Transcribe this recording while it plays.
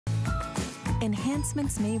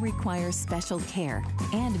Enhancements may require special care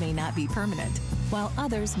and may not be permanent, while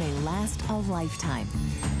others may last a lifetime.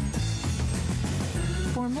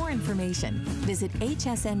 For more information, visit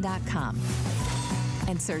hsn.com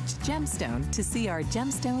and search gemstone to see our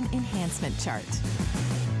gemstone enhancement chart.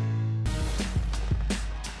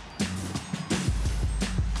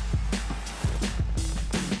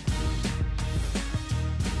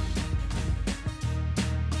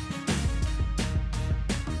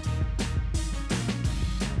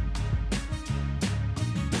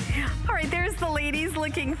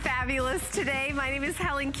 Looking fabulous today. My name is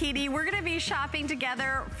Helen Keaty. We're going to be shopping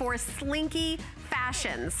together for Slinky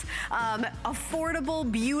Fashions.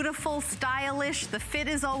 Affordable, beautiful, stylish. The fit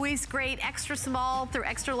is always great. Extra small through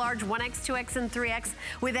extra large, 1X, 2X, and 3X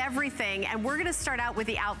with everything. And we're going to start out with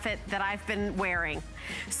the outfit that I've been wearing.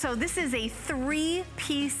 So this is a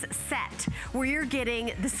 3-piece set where you're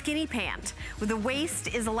getting the skinny pant. The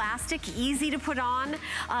waist is elastic, easy to put on.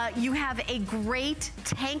 You have a great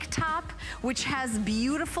tank top, which has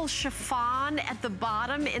beautiful chiffon at the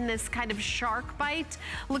bottom in this kind of shark bite.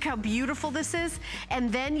 Look how beautiful this is.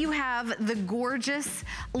 And then you have the gorgeous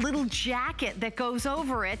little jacket that goes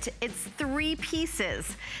over it. It's 3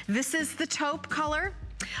 pieces. This is the taupe color.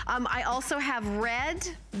 I also have red.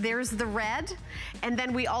 There's the red. And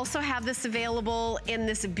then we also have this available in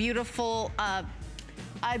this beautiful,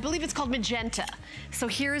 I believe it's called magenta. So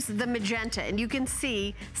here's the magenta, and you can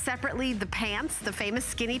see separately the pants, the famous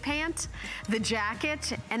skinny pant, the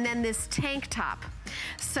jacket, and then this tank top.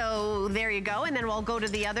 So there you go, and then we'll go to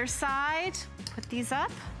the other side, put these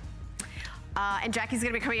up. And Jackie's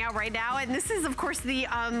gonna be coming out right now. And this is, of course, the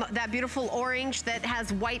that beautiful orange that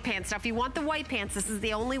has white pants. Now, if you want the white pants, this is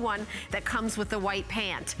the only one that comes with the white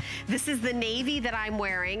pant. This is the navy that I'm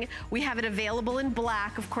wearing. We have it available in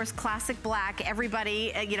black, of course, classic black.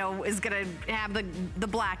 Everybody, you know, is gonna have the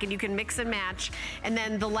black, and you can mix and match. And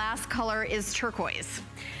then the last color is turquoise.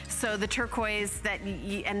 So the turquoise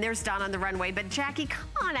and there's Don on the runway. But Jackie, come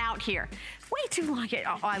on out here. Way too long.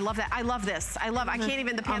 Oh, I love that. I love this. I can't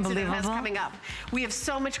even, the pants that it has coming up. We have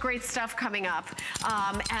so much great stuff coming up.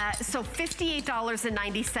 So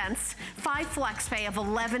 $58.90, 5 flex pay of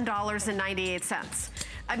 $11.98.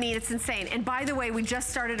 I mean, it's insane. And by the way, we just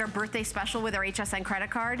started our birthday special with our HSN credit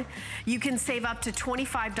card. You can save up to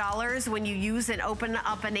 $25 when you use and open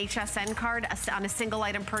up an HSN card on a single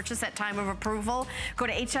item purchase at time of approval. Go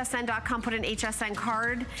to hsn.com, put an HSN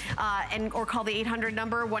card, or call the 800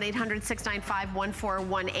 number,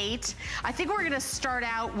 1-800-695-1418. I think we're gonna start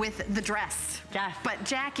out with the dress. Yes. But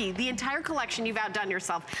Jackie, the entire collection, you've outdone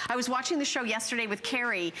yourself. I was watching the show yesterday with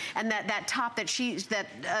Carrie, and that top that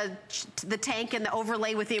the tank and the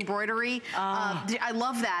overlay with the embroidery. I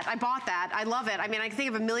love that. I bought that. I love it. I mean, I can think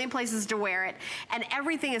of a million places to wear it. And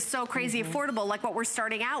everything is so crazy affordable, like what we're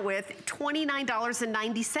starting out with,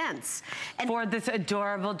 $29.90. And for this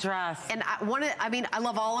adorable dress. And I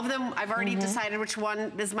love all of them. I've already decided which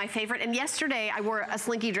one is my favorite. And yesterday I wore a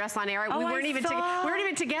Slinky dress on air. We weren't even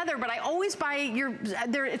together, but I always buy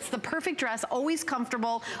it's the perfect dress, always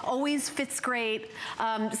comfortable, always fits great.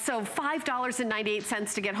 So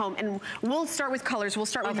 $5.98 to get home. And we'll start with colors. We'll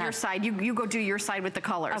start with your side. You go do your side with the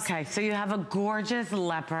colors. Okay, so you have a gorgeous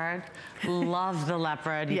leopard. Love the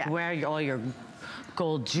leopard. You can wear all your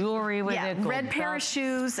gold jewelry with it. Red pair of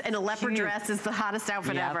shoes and a leopard dress is the hottest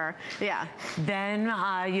outfit ever. Yeah. Then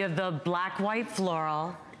you have the black, white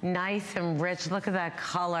floral. Nice and rich. Look at that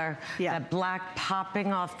color. Yeah. That black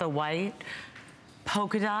popping off the white.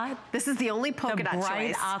 Polka dot. This is the only polka dot choice. The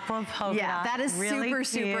bright aqua polka dot. Yeah, that is really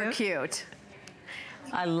super cute.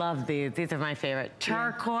 I love these. These are my favorite.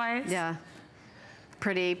 Turquoise. Yeah.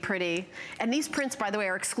 Pretty, pretty. And these prints, by the way,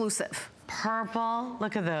 are exclusive. Purple.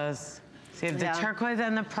 Look at those. So you have the turquoise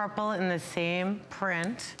and the purple in the same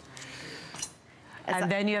print.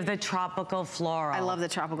 And then you have the tropical floral. I love the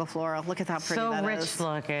tropical floral. Look at how pretty that is. So rich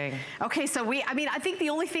looking. Okay, so I think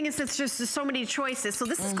the only thing is it's just so many choices. So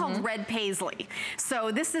this is called red paisley.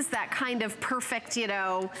 So this is that kind of perfect, you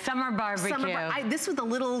know. Summer barbecue. This with a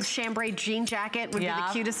little chambray jean jacket would be the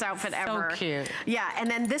cutest outfit ever. So cute. Yeah, and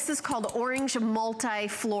then this is called orange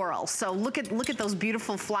multi-floral. So look at those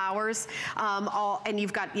beautiful flowers. And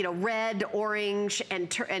you've got, you know, red, orange, and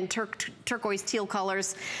turquoise teal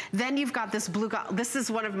colors. Then you've got this blue, this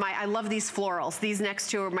is one of my, I love these florals. These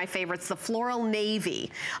next two are my favorites. The floral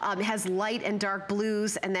navy has light and dark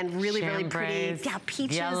blues, and then really, really pretty,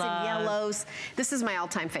 peaches and yellows. This is my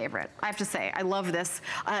all-time favorite. I have to say, I love this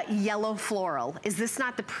yellow floral. Is this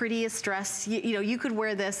not the prettiest dress? You know, you could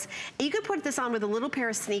wear this. You could put this on with a little pair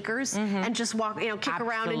of sneakers and just walk, you know, kick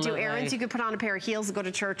around and do errands. You could put on a pair of heels and go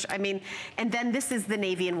to church. I mean, and then this is the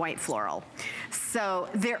navy and white floral. So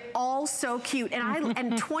they're all so cute. And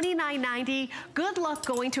and $29.90. Good luck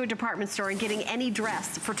going to a department store and getting any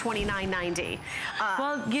dress for $29.90.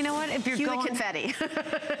 Well, you know what? If you're going confetti.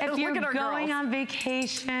 If you're going on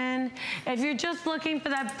vacation, if you're just looking for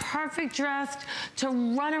that perfect dress to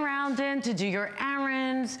run around in, to do your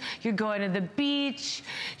errands, you're going to the beach,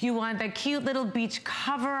 you want that cute little beach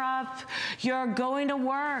cover up, you're going to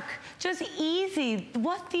work, just easy.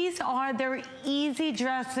 What these are, they're easy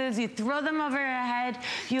dresses. You throw them over your head.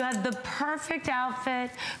 You have the perfect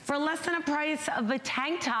outfit. For less than a price of a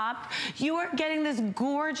tank top, you are getting this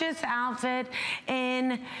gorgeous outfit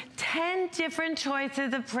in 10 different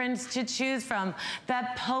choices of prints to choose from.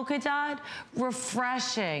 That polka dot,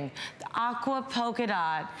 refreshing. The aqua polka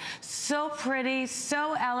dot, so pretty,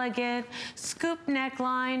 so elegant. Scoop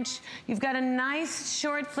neckline. You've got a nice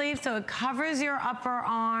short sleeve so it covers your upper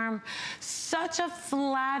arm. Such a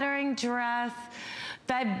flattering dress.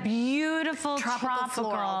 That beautiful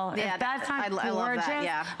tropical. Yeah, that's not gorgeous. I love that,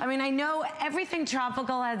 yeah. I mean, I know everything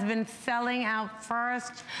tropical has been selling out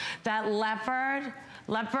first. That leopard.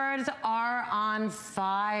 Leopards are on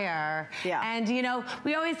fire. Yeah. And you know,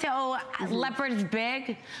 we always say, oh, leopard is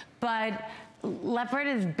big, but leopard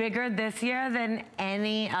is bigger this year than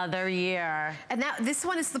any other year. And this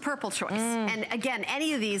one is the purple choice. And again,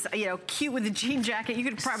 any of these, you know, cute with a jean jacket, you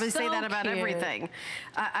could probably say that about everything.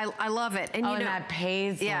 I love it. And you know, and that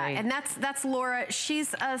paisley. Yeah, and that's Laura.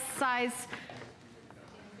 She's a size...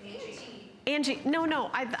 Angie, no,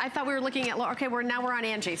 I thought we were looking at Laura. Okay, now we're on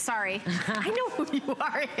Angie, sorry. I know who you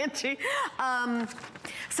are, Angie.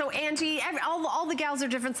 So Angie, all the gals are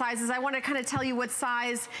different sizes. I want to kind of tell you what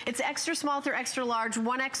size. It's extra small through extra large,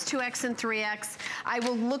 1X, 2X, and 3X. I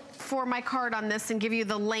will look for my card on this and give you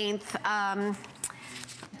the length.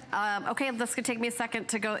 Okay, that's gonna take me a second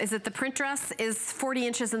to go. Is it the print dress is 40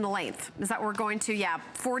 inches in the length? Is that what we're going to? Yeah,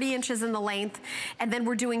 40 inches in the length. And then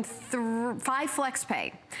we're doing 5 flex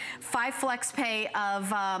pay. 5 flex pay of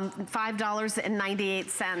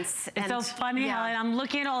 $5.98. It's so funny, Helen. I'm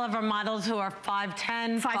looking at all of our models who are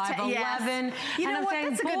 5'10", 5'11". Yes. You know what,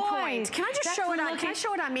 that's a good point. Can I just show it on, can I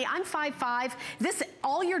show it on me? I'm 5'5".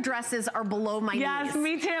 All your dresses are below my knees. Yes,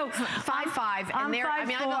 me too. 5'5", and they're, I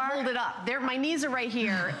mean, I'm gonna hold it up. My knees are right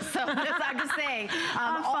here. So I'm just saying.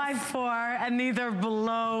 I'm 5'4", and these are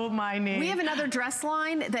below my knees. We have another dress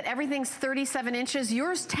line that everything's 37 inches.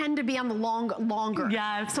 Yours tend to be on the longer.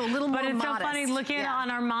 Yeah. So a little more modest. But it's so funny looking on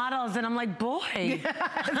our models, and I'm like, boy.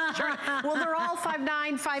 Well, they're all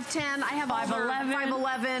 5'9", 5'10". I have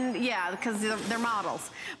 5'11". Yeah, because they're models.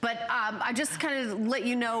 But I just kind of let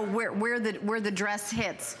you know where the dress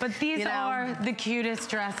hits. But these are the cutest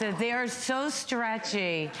dresses. They are so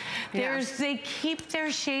stretchy. They keep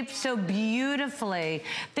their shape so beautifully.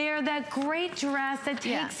 They are that great dress that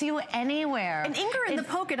takes you anywhere. And Inger in the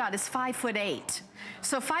polka dot is 5'8".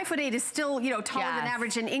 So 5'8" is still, you know, taller than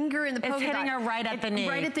average. And Inger in the polka dot, it's hitting her right at the knee.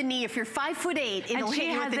 Right at the knee. If you're 5'8", it'll hit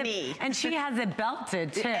you at the knee. And she has it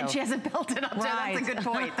belted too. And she has it belted up too. That's a good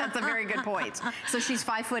point. That's a very good point. So she's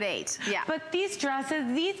 5'8". Yeah. But these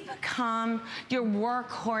dresses, these become your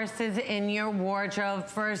workhorses in your wardrobe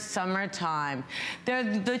for summertime. They're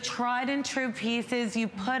the tried and true pieces you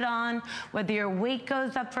put on, whether your weight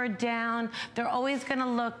goes up or down. They're always going to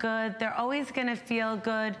look good. They're always going to feel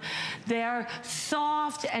good. They're soft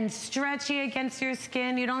and stretchy against your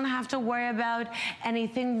skin. You don't have to worry about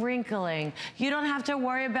anything wrinkling. You don't have to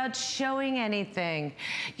worry about showing anything.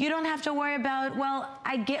 You don't have to worry about, well,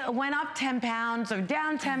 went up 10 pounds or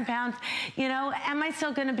down 10 pounds. You know, am I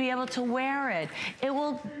still going to be able to wear it? It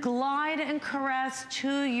will glide and caress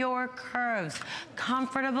to your curves.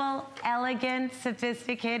 Comfortable, elegant,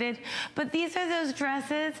 sophisticated. But these are those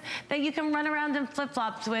dresses that you can run around in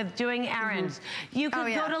flip-flops with doing errands. You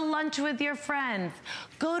could go to lunch with your friends.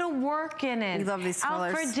 Go to work in it. We love these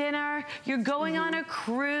colors. Out for dinner. You're going on a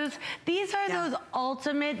cruise. These are those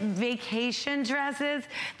ultimate vacation dresses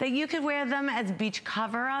that you could wear them as beach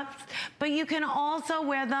cover-ups, but you can also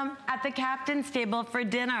wear them at the captain's table for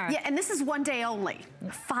dinner. Yeah, and this is one day only.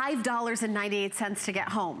 $5.98 to get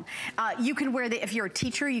home. You can wear if you're a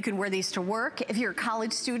teacher, you can wear these to work. If you're a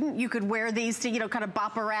college student, you could wear these to, you know, kind of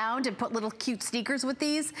bop around and put little cute sneakers with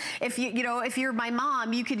these. If if you're my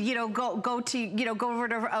mom, you could, go over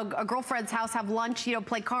at a girlfriend's house, have lunch, you know,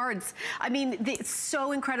 play cards. I mean, it's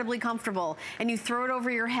so incredibly comfortable. And you throw it over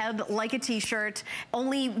your head like a t-shirt.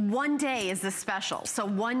 Only one day is this special. So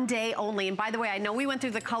one day only. And by the way, I know we went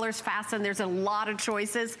through the colors fast and there's a lot of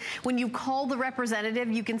choices. When you call the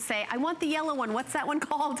representative, you can say, I want the yellow one. What's that one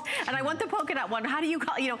called? And I want the polka dot one. How do you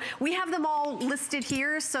call, you know, we have them all listed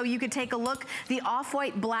here so you could take a look. The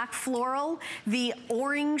off-white black floral, the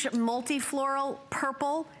orange multi-floral,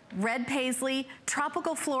 purple, red paisley,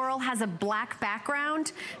 tropical floral has a black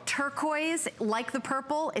background, turquoise, like the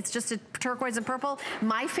purple, it's just a turquoise and purple.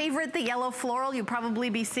 My favorite, the yellow floral, you'll probably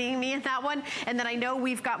be seeing me in that one. And then I know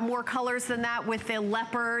we've got more colors than that with the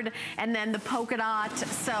leopard and then the polka dot.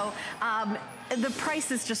 So, the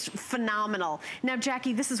price is just phenomenal. Now,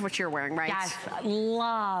 Jackie, this is what you're wearing, right? Yes,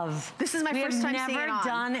 love. This is my first time seeing it on. We've never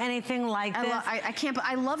done anything like this.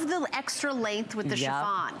 I love the extra length with the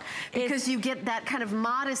chiffon because you get that kind of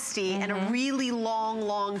modesty and a really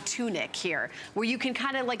long tunic here where you can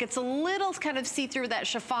kind of like, it's a little kind of see through that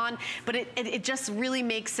chiffon, but it just really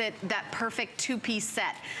makes it that perfect two-piece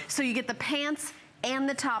set. So you get the pants and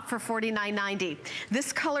the top for $49.90.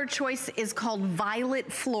 This color choice is called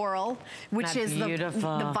Violet Floral, which is the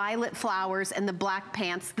violet flowers and the black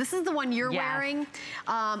pants. This is the one you're wearing.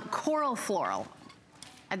 Coral Floral.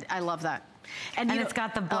 I love that. And it's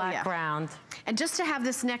got the black ground. And just to have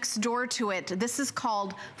this next door to it, this is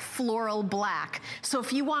called Floral Black. So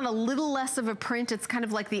if you want a little less of a print, it's kind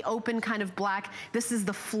of like the open kind of black. This is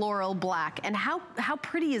the Floral Black. And how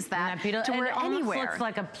pretty is that to wear anywhere? It looks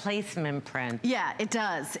like a placement print. Yeah, it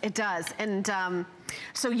does. It does. And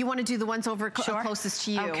so you want to do the ones over closest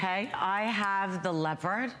to you. Okay, I have the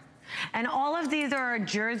leopard. And all of these are a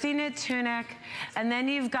jersey knit tunic, and then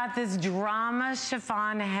you've got this drama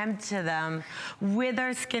chiffon hem to them with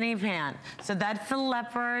our skinny pant. So that's the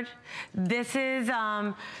leopard. This is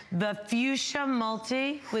the fuchsia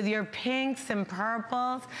multi with your pinks and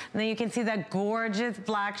purples. And then you can see that gorgeous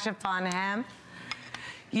black chiffon hem.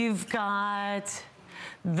 You've got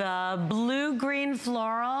the blue-green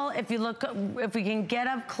floral. If we can get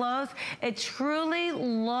up close, it truly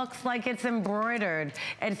looks like it's embroidered.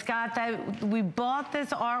 It's got that, we bought this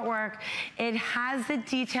artwork. It has the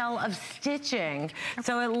detail of stitching.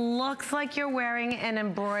 So it looks like you're wearing an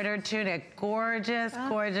embroidered tunic. Gorgeous,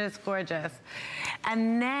 gorgeous, gorgeous.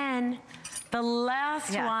 And then the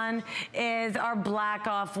last one is our black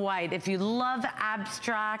off-white. If you love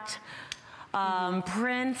abstract,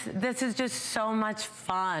 print, this is just so much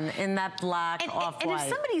fun in that black off-white. And if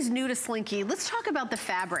somebody's new to Slinky, let's talk about the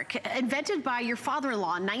fabric. Invented by your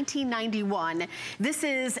father-in-law in 1991. This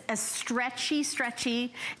is a stretchy,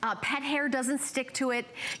 pet hair doesn't stick to it.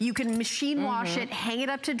 You can machine wash it, hang it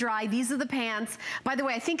up to dry. These are the pants. By the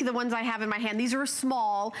way, I think the ones I have in my hand, these are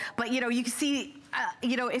small, but you know, you can see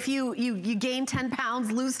you know, if you gain 10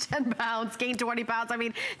 pounds, lose 10 pounds, gain 20 pounds, I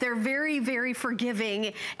mean, they're very, very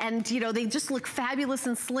forgiving, and you know, they just look fabulous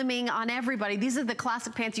and slimming on everybody. These are the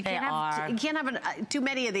classic pants. You can't have too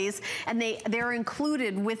many of these, and they're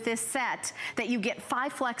included with this set that you get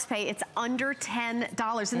 5 flex pay. It's under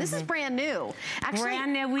 $10, and this is brand new. Actually,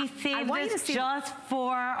 brand new. We saved this just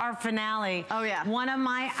for our finale. Oh yeah, one of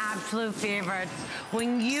my absolute favorites.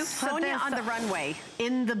 When you put Sonia on the runway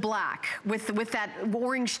in the black with that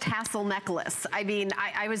orange tassel necklace. I mean,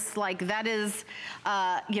 I was like, that is,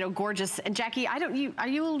 you know, gorgeous. And Jackie, you know,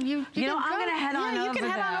 I'm gonna head on over there. You can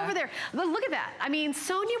head on over there. Look at that. I mean,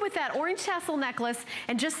 Sonia with that orange tassel necklace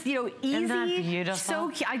and just, you know, easy. Isn't that beautiful?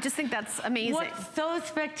 So I just think that's amazing. What's so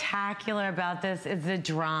spectacular about this is the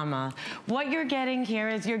drama. What you're getting here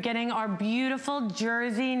is you're getting our beautiful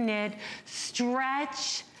jersey knit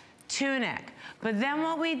stretch tunic. But then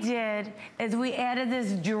what we did is we added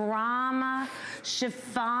this drama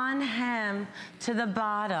chiffon hem to the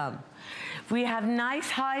bottom. We have nice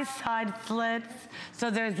high side slits, so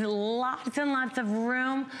there's lots and lots of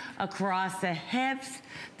room across the hips,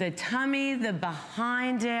 the tummy, the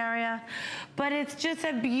behind area. But it's just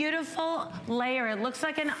a beautiful layer. It looks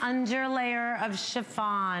like an under layer of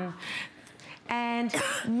chiffon. And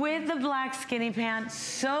with the black skinny pants,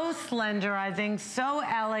 so slenderizing, so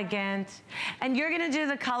elegant. And you're gonna do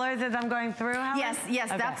the colors as I'm going through, Helen? Yes,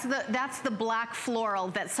 okay. That's the black floral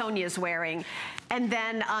that Sonia's wearing. And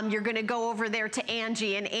then you're gonna go over there to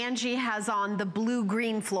Angie, and Angie has on the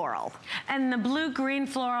blue-green floral. And the blue-green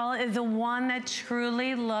floral is the one that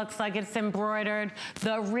truly looks like it's embroidered.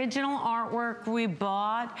 The original artwork we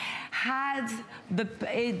bought has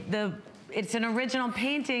it's an original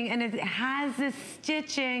painting, and it has this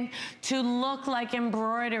stitching to look like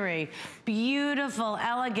embroidery. Beautiful,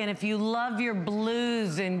 elegant. If you love your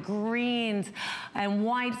blues and greens and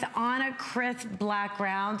whites on a crisp black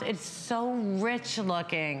ground, it's so rich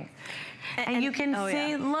looking. And you can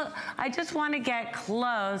see, look, I just want to get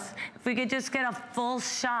close. If we could just get a full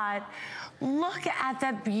shot. Look at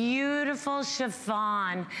that beautiful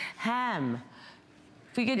chiffon hem.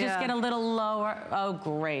 If we could just get a little lower. Oh,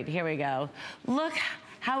 great. Here we go. Look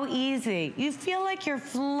how easy. You feel like you're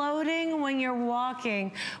floating when you're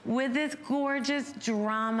walking with this gorgeous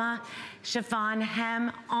drama chiffon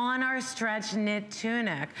hem on our stretch knit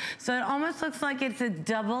tunic. So it almost looks like it's a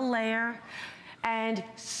double layer and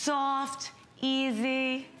soft,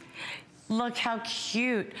 easy. Look how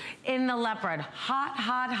cute. In the leopard, hot,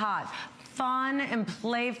 hot, hot. Fun and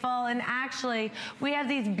playful, and actually we have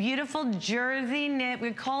these beautiful jersey knit,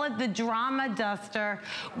 we call it the drama duster,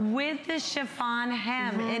 with the chiffon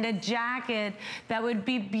hem in a jacket that would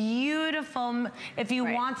be beautiful if you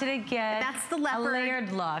wanted to get that's the leopard. A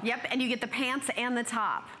layered look. Yep, and you get the pants and the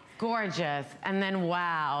top. Gorgeous. And then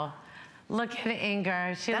wow, look at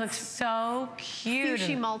Inger, she looks so cute.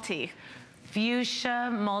 Fuchsia multi. Fuchsia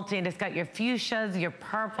multi, and it's got your fuchsias, your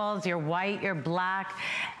purples, your white, your black.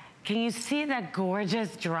 Can you see that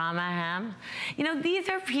gorgeous drama hem? You know, these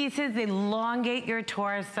are pieces, they elongate your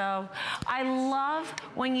torso. I love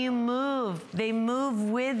when you move, they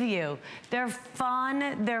move with you. They're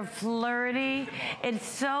fun, they're flirty. It's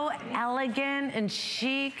so elegant and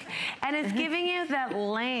chic, and it's giving you that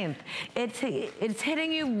length. It's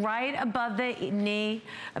hitting you right above the knee,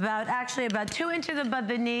 actually about 2 inches above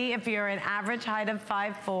the knee if you're an average height of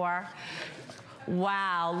 5'4".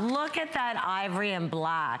 Wow, look at that ivory and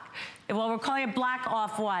black. Well, we're calling it black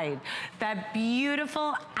off-white. That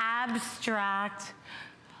beautiful abstract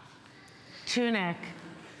tunic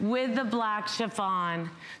with the black chiffon.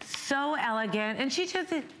 So elegant. And she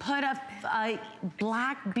just put a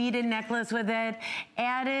black beaded necklace with it,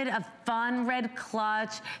 added a fun red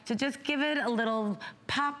clutch to just give it a little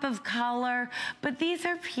pop of color. But these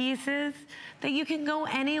are pieces that you can go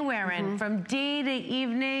anywhere in, from day to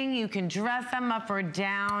evening. You can dress them up or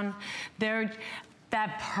down. They're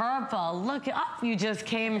that purple, look up, you just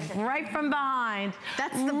came right from behind.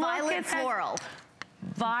 That's the violet floral.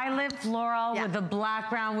 Violet floral with the black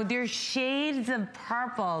ground, with your shades of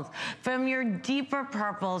purples, from your deeper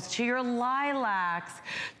purples to your lilacs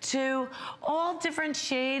to all different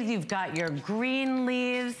shades. You've got your green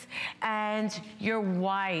leaves and your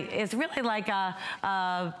white. It's really like a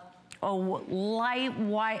light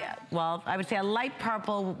white, well, I would say a light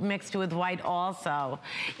purple mixed with white also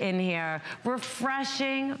in here.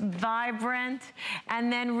 Refreshing, vibrant,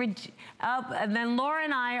 and then Laura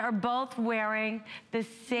and I are both wearing the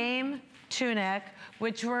same tunic,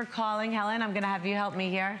 which we're calling, Helen, I'm gonna have you help me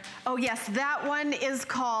here. Oh yes, that one is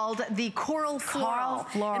called the Coral Floral. Coral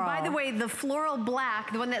Floral. And by the way, the floral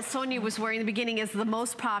black, the one that Sonia was wearing in the beginning, is the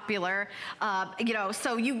most popular. You know,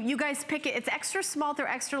 so you guys pick it. It's extra small through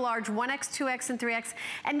extra large, 1X, 2X, and 3X.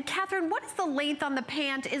 And Catherine, what is the length on the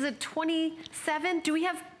pant? Is it 27? Do we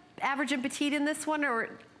have average and petite in this one,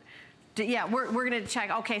 or? Yeah, we're gonna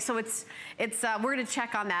check. Okay, so we're gonna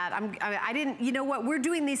check on that. I didn't, you know what? We're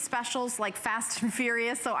doing these specials like fast and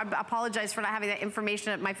furious, so I apologize for not having that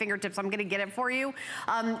information at my fingertips. I'm gonna get it for you.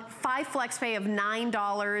 5 flex pay of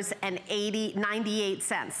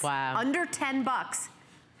 $9.98. Wow. Under 10 bucks.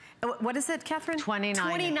 What is it, Catherine? 29.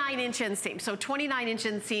 29-inch inseam. So 29-inch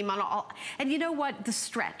inseam on all. And you know what? The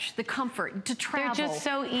stretch, the comfort, to travel. They're just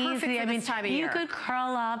so easy. I mean, you could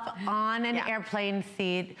curl up on an airplane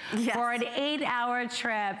seat for an 8-hour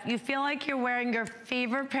trip. You feel like you're wearing your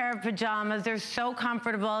favorite pair of pajamas. They're so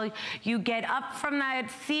comfortable. You get up from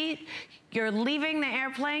that seat, you're leaving the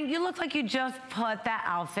airplane, you look like you just put that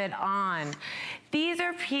outfit on. These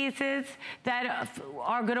are pieces that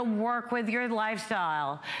are gonna work with your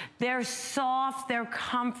lifestyle. They're soft, they're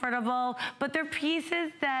comfortable, but they're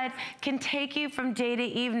pieces that can take you from day to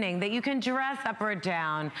evening, that you can dress up or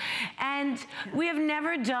down. And we have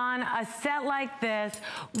never done a set like this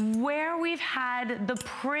where we've had the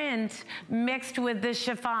print mixed with the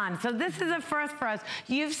chiffon. So this is a first for us.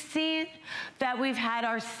 You've seen that we've had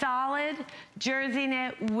our solid jersey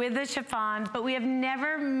knit with the chiffon, but we have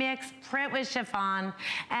never mixed print with chiffon.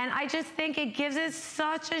 And I just think it gives it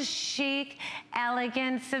such a chic,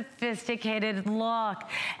 elegant, sophisticated look.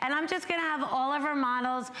 And I'm just gonna have all of our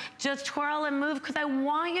models just twirl and move, because I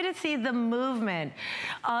want you to see the movement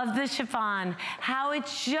of the chiffon, how it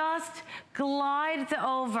just glides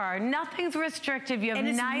over. Nothing's restrictive. You have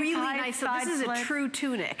and nice, it's really high nice. So side this is slits. a true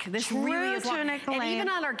tunic. This True really is tunic long. And length. even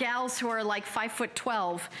on our gals who are like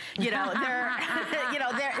 5'12", you know, they're, you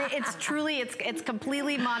know, it's truly, it's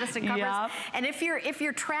completely modest and covers. Yep. And if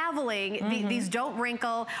you're traveling, these don't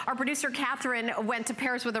wrinkle. Our producer Catherine went to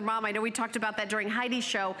Paris with her mom. I know we talked about that during Heidi's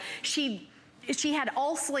show. She had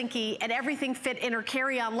all Slinky and everything fit in her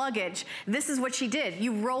carry-on luggage. This is what she did.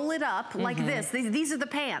 You roll it up like this. These are the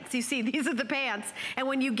pants. You see, these are the pants. And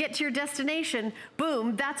when you get to your destination,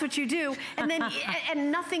 boom, that's what you do. And then,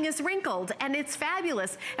 and nothing is wrinkled. And it's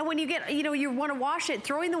fabulous. And when you get, you know, you want to wash it,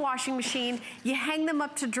 throw in the washing machine, you hang them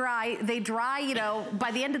up to dry. They dry, you know,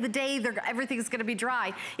 by the end of the day, everything is going to be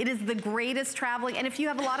dry. It is the greatest traveling. And if you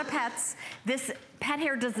have a lot of pets, this pet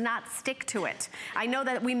hair does not stick to it. I know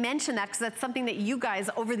that we mentioned that because that's something that you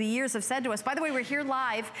guys over the years have said to us. By the way, we're here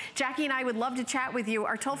live. Jackie and I would love to chat with you.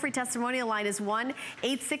 Our toll-free testimonial line is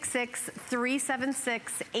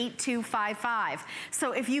 1-866-376-8255.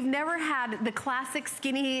 So if you've never had the classic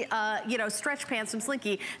skinny, you know, stretch pants from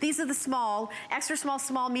Slinky, these are the small, extra small,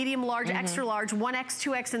 small, medium, large, extra large, 1X,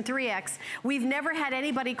 2X, and 3X. We've never had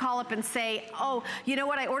anybody call up and say, oh, you know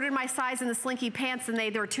what, I ordered my size in the Slinky pants and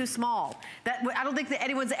they were too small. I don't think that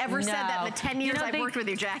anyone's ever said that in the 10 years I've worked with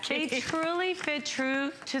you, Jackie. They truly fit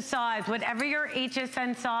true to size. Whatever your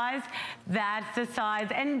HSN size, that's the size.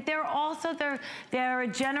 And they're also, they're a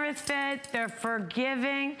generous fit, they're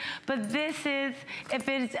forgiving, but this is,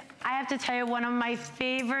 I have to tell you, one of my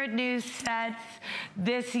favorite new sets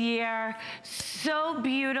this year. So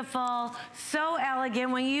beautiful, so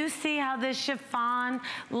elegant. When you see how this chiffon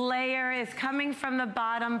layer is coming from the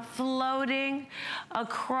bottom, floating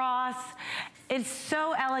across, it's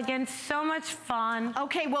so elegant, so much fun.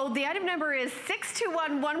 Okay, well, the item number is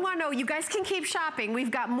 621110. You guys can keep shopping. We've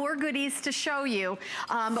got more goodies to show you.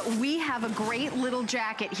 We have a great little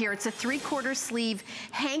jacket here. It's a 3/4 sleeve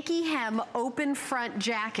hanky hem open front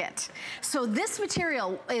jacket. So this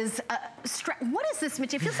material is, what is this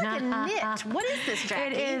material? It feels like a knit. What is this,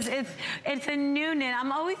 Jackie? It is, it's a new knit.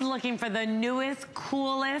 I'm always looking for the newest,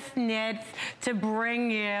 coolest knits to bring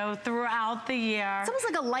you throughout the year. It's almost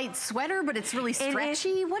like a light sweater, but it's really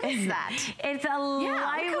stretchy. What is that? It's a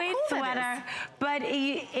lightweight sweater, but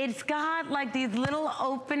it's got like these little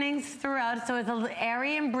openings throughout, so it's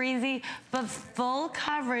airy and breezy, but full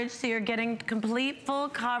coverage, so you're getting complete full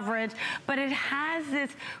coverage, but it has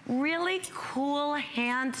this really cool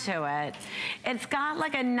hand to it. It's got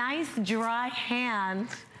like a nice dry hand.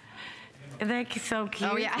 They're so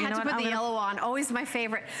cute. Oh yeah, I had to put the yellow on. Always my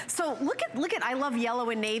favorite. So look at, I love yellow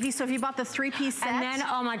and navy. So if you bought the 3-piece set. And then,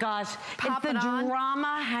 oh my gosh, pop it's the it on.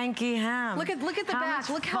 drama hanky hem. Look at the back.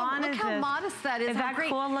 Look how modest that is. Is that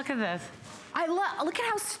cool? Look at this. Look at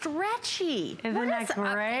how stretchy. Isn't that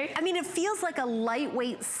great? I mean, it feels like a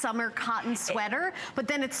lightweight summer cotton sweater, but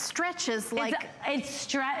then it stretches like...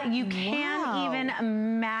 You can't even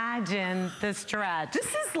imagine the stretch. This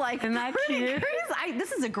is like Isn't that cute?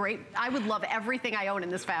 This is a great, I would love everything I own in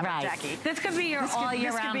this fabric, Jackie. This could be your all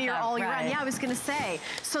year round. This could be your all year round. Yeah, I was gonna say.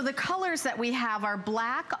 So the colors that we have are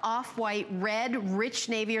black, off-white, red, rich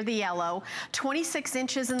navy, or the yellow, 26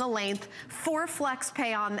 inches in the length, 4 flex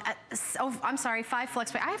pay on, I'm sorry, 5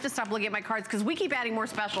 flex pay. I have to stop looking at my cards because we keep adding more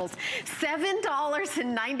specials.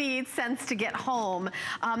 $7.98 to get home.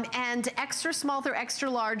 And extra small through extra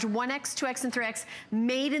large, 1X, 2X, and 3X,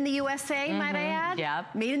 made in the USA, might I add?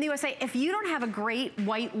 Yep. Made in the USA. If you don't have a great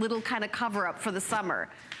white little kind of cover up for the summer,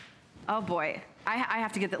 oh boy. I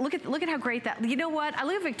have to get that. Look at how great that. You know what? I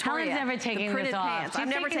look at Victoria. Helen's never taking this off. Pants. I've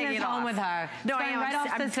never taken it home with her. No, I am. Right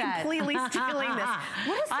off the set. I'm completely stealing this.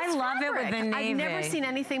 What is this I love fabric? it with the navy. I've never seen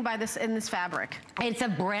anything by this in this fabric. It's a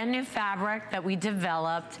brand new fabric that we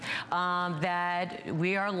developed that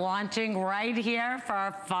we are launching right here for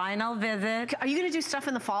our final visit. Are you going to do stuff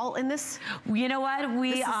in the fall in this? You know what?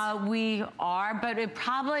 We are, but we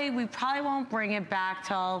probably won't bring it back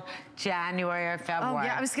till January or February. Oh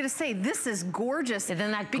yeah, I was going to say this is gorgeous.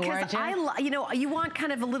 Isn't that gorgeous? Because you know, you want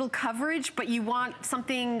kind of a little coverage, but you want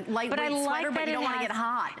something lightweight sweater, but you don't want to get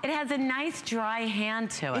hot. It has a nice dry hand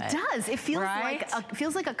to it. It does. It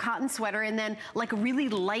feels like a cotton sweater, and then like really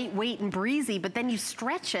lightweight and breezy, but then you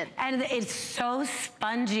stretch it. And it's so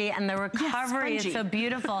spongy, and the recovery is so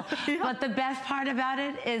beautiful. But the best part about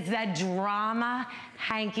it is that drama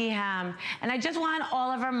hanky hem. And I just want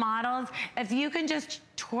all of our models, if you can just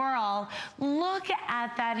twirl, look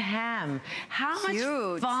at that hem. How much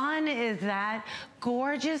fun is that?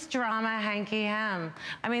 Gorgeous drama hanky hem.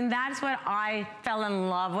 I mean, that's what I fell in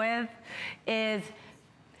love with, is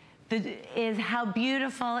how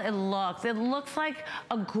beautiful it looks. It looks like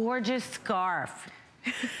a gorgeous scarf.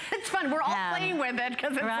 It's fun. We're all playing with it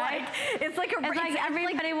because it's like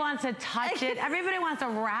everybody wants to touch it. Everybody wants to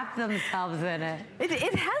wrap themselves in it.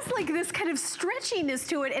 It has like this kind of stretchiness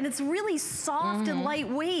to it, and it's really soft and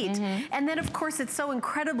lightweight. And then of course it's so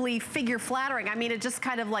incredibly figure flattering. I mean, it just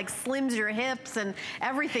kind of like slims your hips and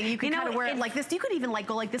everything. You can kind of wear it like this. You could even like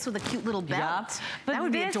go like this with a cute little belt. But that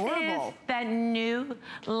would be adorable. Is that new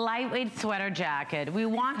lightweight sweater jacket. We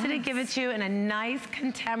wanted to give it to you in a nice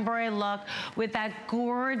contemporary look with that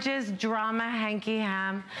gorgeous drama hanky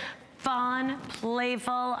hem. Fun,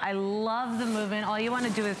 playful. I love the movement. All you want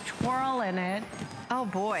to do is twirl in it. Oh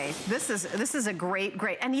boy, this is a great.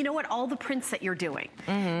 And you know what? All the prints that you're doing,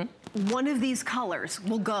 one of these colors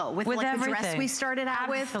will go with like the dress we started out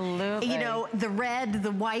with. Absolutely. You know, the red,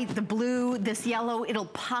 the white, the blue, this yellow, it'll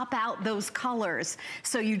pop out those colors.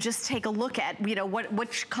 So you just take a look at, you know,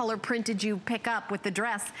 which color print did you pick up with the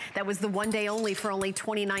dress that was the one day only for only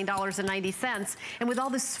 $29.90. And with all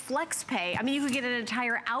this flex pay, I mean, you could get an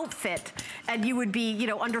entire outfit and you would be, you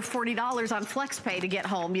know, under $40 on flex pay to get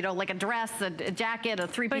home, you know, like a dress, a jacket, a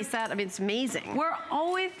three-piece set. I mean, it's amazing. We're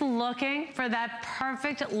always looking for that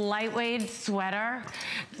perfect lightweight sweater,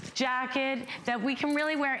 jacket that we can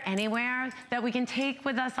really wear anywhere, that we can take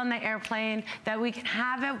with us on the airplane, that we can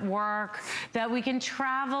have at work, that we can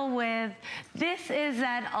travel with. This is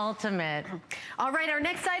that ultimate. All right, our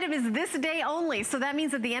next item is this day only. So that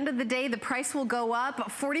means at the end of the day, the price will go up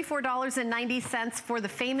 $44.90 for the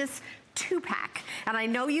famous 2-pack. And I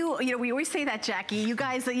know you know, we always say that, Jackie, you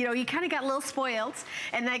guys, you know, you kind of got a little spoiled.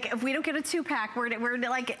 And like, if we don't get a 2-pack, we're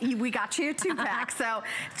like, we got you a 2-pack. So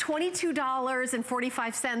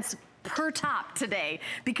 $22.45 per top today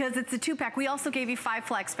because it's a 2-pack. We also gave you 5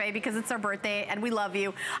 flex pay because it's our birthday and we love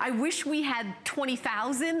you. I wish we had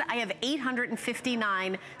 20,000. I have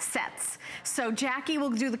 859 sets. So Jackie will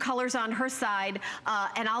do the colors on her side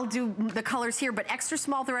and I'll do the colors here, but extra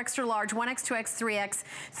small through extra large, 1X, 2X, 3X,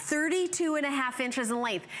 32.5 inches in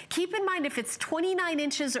length. Keep in mind if it's 29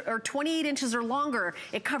 inches or 28 inches or longer,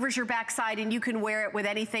 it covers your backside and you can wear it with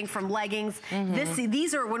anything from leggings.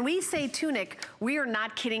 These are, when we say tunic, we are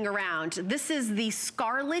not kidding around. This is the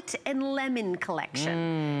Scarlet and Lemon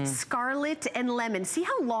collection. Scarlet and Lemon. See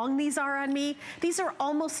how long these are on me? These are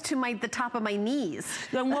almost to the top of my knees.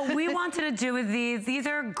 And what we wanted to do with these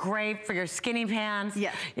are great for your skinny pants.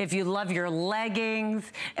 Yeah. If you love your leggings,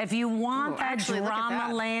 if you want that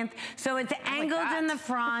drama length. So it's angled in the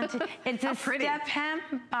front. It's a step hem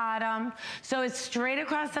bottom. So it's straight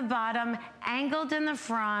across the bottom, angled in the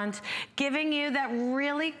front, giving you that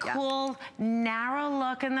really cool, narrow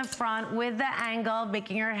look in the front with the angle,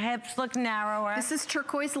 making your hips look narrower. This is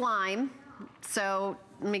turquoise lime. So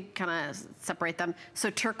let me kind of separate them.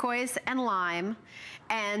 So turquoise and lime.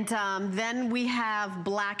 And then we have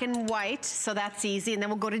black and white, so that's easy. And then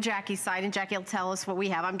we'll go to Jackie's side, and Jackie will tell us what we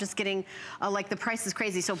have. I'm just getting, like, the price is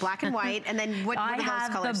crazy. So black and white, and then what are those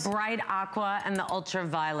colors? I have the bright aqua and the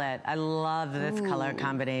ultraviolet. I love this color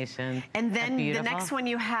combination. And then the next one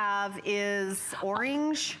you have is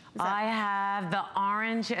orange. I have the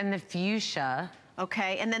orange and the fuchsia.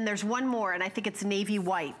 Okay, and then there's one more, and I think it's navy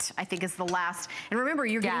white, I think is the last. And remember,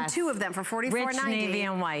 you're getting 2 of them for $44.90. Rich navy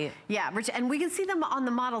and white. Yeah, rich, and we can see them on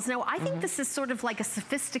the models. Now, I think this is sort of like a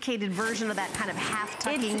sophisticated version of that kind of half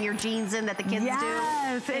tucking your jeans in that the kids do.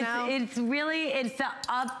 Yes, it's really, it's the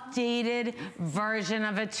updated version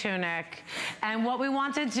of a tunic. And what we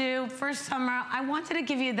want to do for summer, I wanted to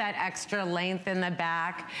give you that extra length in the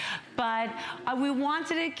back, but we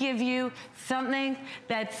wanted to give you something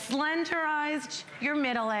that slenderized your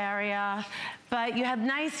middle area, but you have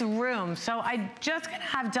nice room. So I just gonna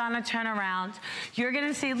have Donna turn around. You're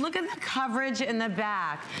gonna see, look at the coverage in the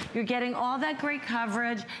back. You're getting all that great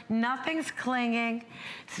coverage, nothing's clinging,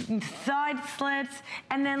 side slits,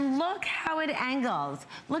 and then look how it angles.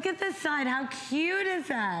 Look at this side, how cute is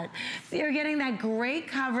that? So you're getting that great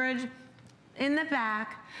coverage in the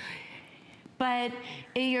back, but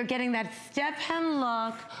you're getting that step hem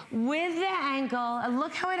look with the angle. And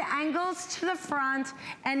look how it angles to the front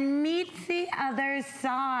and meets the other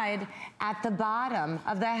side at the bottom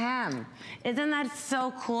of the hem. Isn't that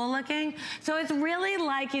so cool looking? So it's really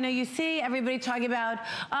like, you know, you see everybody talking about,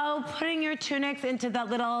 oh, putting your tunics into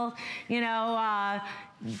that little, you know,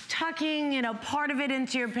 tucking, you know, part of it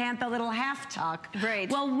into your pant, the little half tuck. Right.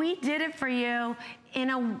 Well, we did it for you in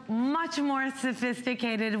a much more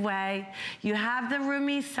sophisticated way. You have the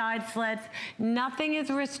roomy side slits. Nothing is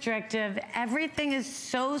restrictive. Everything is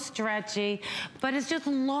so stretchy, but it's just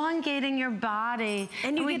elongating your body.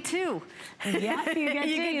 And you get 2. Yes, you get 2. You get 2,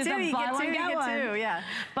 you get 2, you get 2, yeah.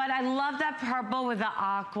 But I love that purple with the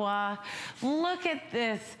aqua. Look at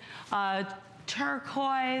this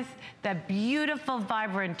turquoise, that beautiful,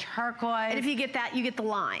 vibrant turquoise. And if you get that, you get the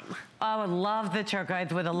lime. Oh, I love the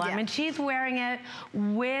turquoise with a lime. Yeah. And she's wearing it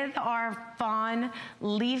with our fun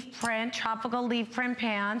leaf print, tropical leaf print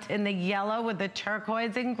pant in the yellow with the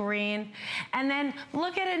turquoise and green. And then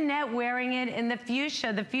look at Annette wearing it in the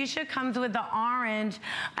fuchsia. The fuchsia comes with the orange.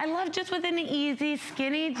 I love just with an easy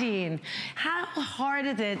skinny jean. How hard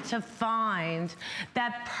is it to find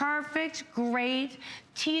that perfect, great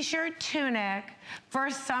t-shirt tunic for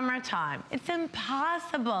summertime? It's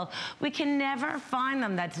impossible. We can never find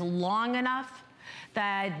them that's long enough,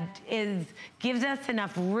 that gives us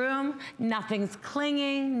enough room, nothing's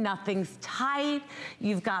clinging, nothing's tight,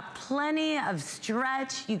 you've got plenty of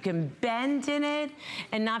stretch, you can bend in it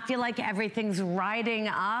and not feel like everything's riding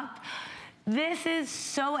up. This is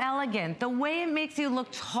so elegant. The way it makes you look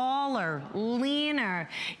taller, leaner.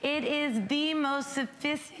 It is the most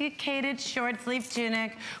sophisticated short sleeve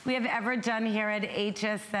tunic we have ever done here at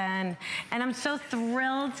HSN. And I'm so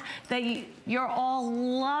thrilled that you're all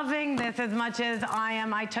loving this as much as I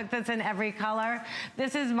am. I took this in every color.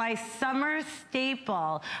 This is my summer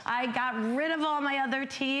staple. I got rid of all my other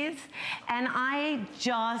tees and I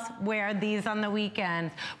just wear these on the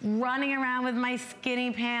weekends. Running around with my skinny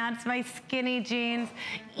pants, my skinny jeans,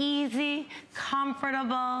 easy,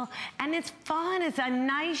 comfortable, and it's fun. It's a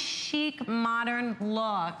nice, chic, modern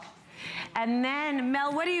look. And then,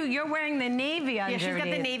 Mel, what are you're wearing the navy underneath. Yeah, she's got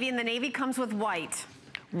the navy, and the navy comes with white.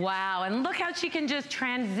 Wow, and look how she can just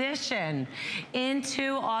transition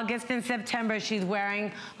into August and September. She's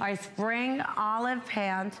wearing our spring olive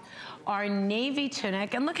pant, our navy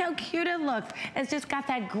tunic, and look how cute it looks. It's just got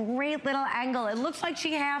that great little angle. It looks like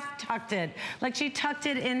she half tucked it, like she tucked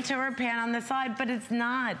it into her pant on the side, but it's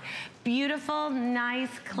not. Beautiful, nice,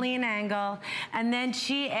 clean angle. And then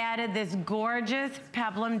she added this gorgeous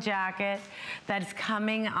peplum jacket that's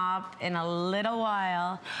coming up in a little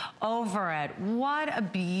while over it. What a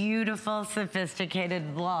beautiful,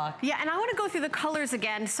 sophisticated look. Yeah, and I want to go through the colors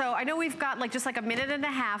again. So I know we've got like just like a minute and a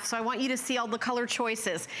half, so I want you to see all the color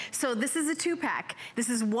choices. So this is a 2-pack. This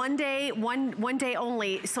is one day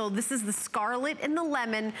only. So this is the scarlet and the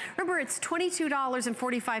lemon. Remember, it's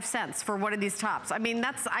 $22.45 for one of these tops. I mean,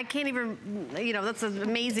 I can't even, that's an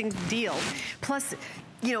amazing deal. Plus,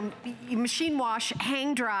 machine wash,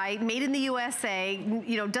 hang dry, made in the USA,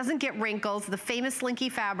 doesn't get wrinkles, the famous Slinky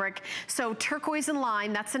fabric. So turquoise and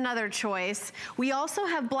lime, that's another choice. We also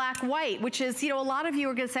have black white, which is, a lot of you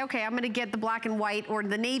are gonna say, okay, I'm gonna get the black and white or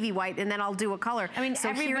the navy white and then I'll do a color. I mean,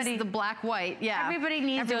 so here's the black white, yeah.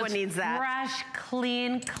 Everyone needs that. Fresh,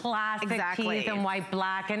 clean, classic tees in white,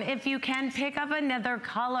 black. And if you can, pick up another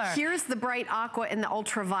color. Here's the bright aqua and the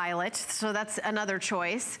ultraviolet, so that's another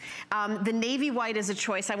choice. The navy white is a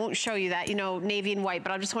choice. I won't show you that, navy and white,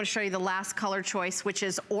 but I just want to show you the last color choice, which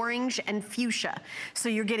is orange and fuchsia. So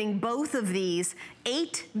you're getting both of these,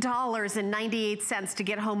 $8.98 to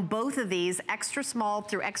get home both of these, extra small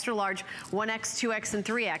through extra large, 1X, 2X, and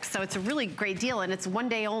 3X. So it's a really great deal, and it's one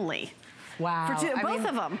day only. Wow. Both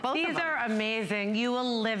of them. These are amazing. You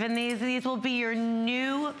will live in these. These will be your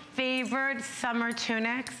new favorite summer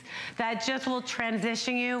tunics that just will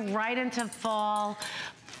transition you right into fall.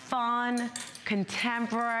 Fun,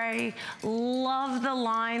 contemporary, love the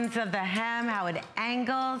lines of the hem, how it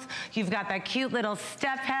angles. You've got that cute little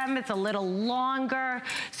step hem. It's a little longer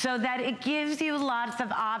so that it gives you lots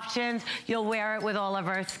of options. You'll wear it with all of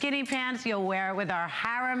our skinny pants. You'll wear it with our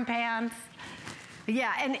harem pants.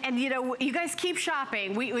 Yeah, and you guys keep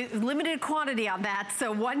shopping. We limited quantity on that,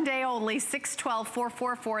 so one day only,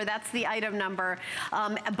 612-444, that's the item number.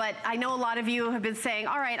 But I know a lot of you have been saying,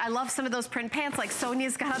 all right, I love some of those print pants, like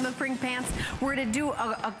Sonia's got on the print pants. We're gonna do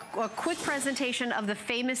a quick presentation of the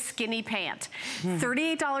famous skinny pant.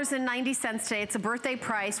 $38.90 today, it's a birthday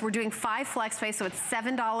price. We're doing 5 flex pay, so it's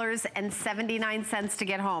 $7.79 to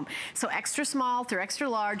get home. So extra small through extra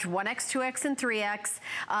large, 1X, 2X, and 3X,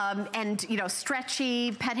 and stretchy,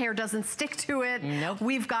 pet hair doesn't stick to it. Nope.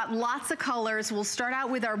 We've got lots of colors. We'll start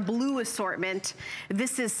out with our blue assortment.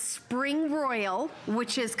 This is Spring Royal,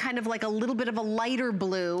 which is kind of like a little bit of a lighter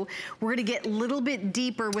blue. We're gonna get a little bit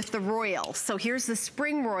deeper with the Royal. So here's the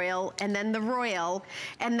Spring Royal and then the Royal.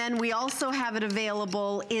 And then we also have it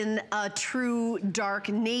available in a true dark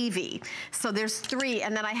navy. So there's 3,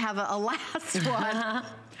 and then I have a last one,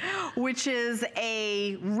 which is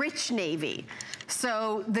a rich navy.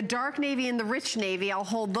 So the dark navy and the rich navy, I'll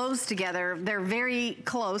hold those together. They're very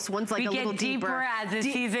close. One's like a little deeper. We get deeper as the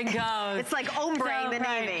season goes. It's like ombre in the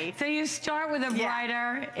navy. So you start with a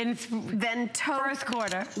brighter in then taupe, first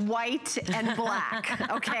quarter, white and black.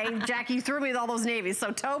 Okay, Jackie, you threw me with all those navies.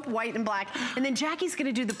 So taupe, white and black. And then Jackie's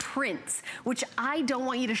gonna do the prints, which I don't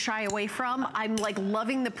want you to shy away from. I'm like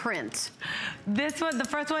loving the print. This one, the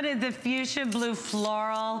first one is the fuchsia blue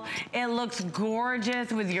floral. It looks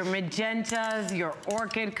gorgeous with your magentas, your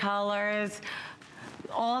orchid colors,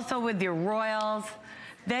 also with your royals.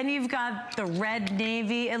 Then you've got the red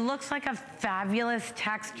navy. It looks like a fabulous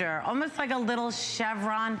texture, almost like a little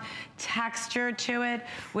chevron texture to it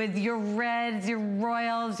with your reds, your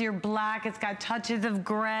royals, your black. It's got touches of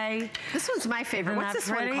gray. This one's my favorite. What's this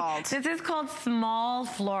one called? This is called small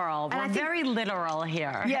floral. We're very literal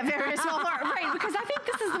here. Yeah, very small floral. Right, because I think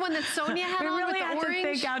this is the one that Sonia had on with the orange. We really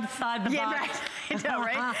had to think outside the box. Right. I know,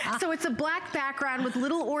 right? So it's a black background with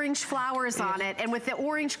little orange flowers on it, and with the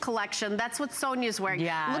orange collection, that's what Sonia's wearing.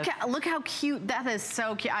 Yeah. Look how cute. That is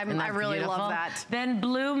so cute. I really love that. Then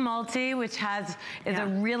blue multi, which is a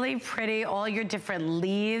really pretty, all your different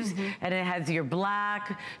leaves, and it has your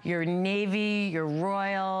black, your navy, your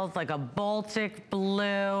royals, like a Baltic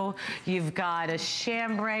blue. You've got a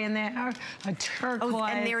chambray in there, a turquoise. Oh,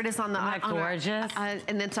 and there it is on the gorgeous.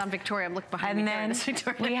 And it's on Victoria. I'm looking behind me. And then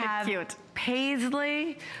we have cute.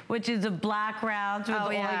 Paisley, which is a black round with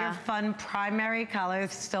all your fun primary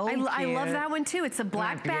colors. So cute. I love that one too. It's a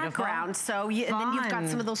black background, so and then you've got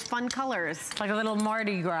some of those fun colors. Like a little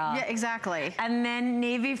Mardi Gras. Yeah, exactly. And then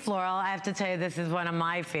navy floral. I have to tell you, this is one of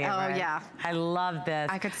my favorites. Oh yeah, I love this.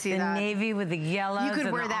 I could see that. The navy with the yellows. You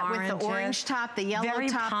could wear that oranges. with the orange top, the yellow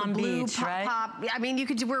top, the blue pop. I mean, you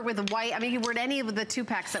could wear it with the white. I mean, you could wear it any of the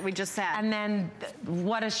 2-packs that we just had. And then,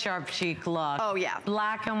 what a sharp chic look. Oh yeah,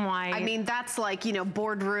 black and white. I mean, that's like, you know,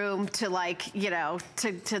 boardroom to like, you know,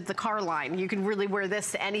 to the car line. You can really wear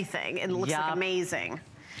this to anything and it looks like amazing.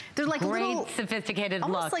 They're like great, little, sophisticated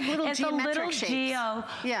almost look. like little it's geometric a little shapes.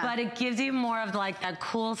 But it gives you more of like that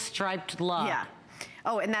cool striped look. Yeah.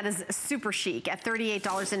 Oh, and that is super chic at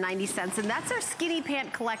 $38.90, and that's our skinny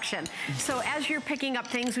pant collection. So as you're picking up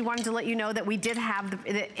things, we wanted to let you know that we did have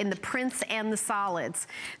in the prints and the solids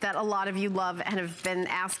that a lot of you love and have been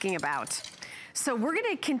asking about. So we're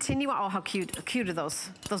gonna continue. Oh, how cute are those?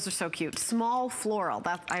 Those are so cute. Small floral,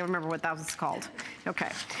 I remember what that was called. Okay,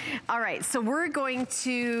 all right, so we're going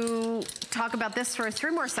to talk about this for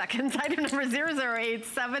 3 more seconds. Item number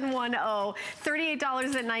 008710,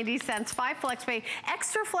 $38.90, 5 flex pay,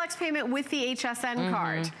 extra flex payment with the HSN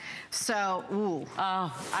card. So, ooh.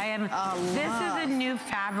 Oh, this is a new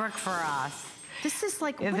fabric for us. This is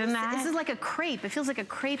like, this is like a crepe. It feels like a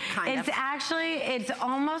crepe kind of. It's actually, it's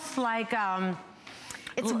almost like,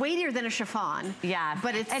 it's weightier than a chiffon. Yeah.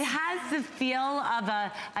 But it has the feel of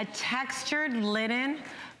a textured linen,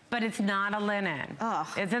 but it's not a linen.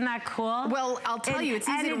 Oh. Isn't that cool? Well, I'll tell you, it's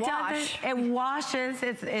easy to wash. It washes,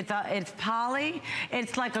 it's poly.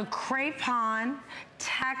 It's like a crepon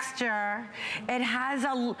texture. It has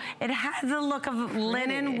a look of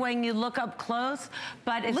linen when you look up close,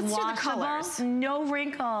 but it's washable. Do the colors. No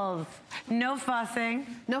wrinkles, no fussing.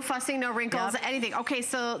 No fussing, no wrinkles, anything. Okay,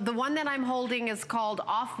 so the one that I'm holding is called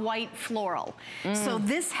Off-White Floral. So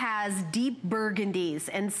this has deep burgundies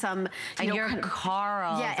and some, you know,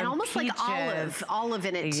 corals. Yeah, and almost peaches. Like olive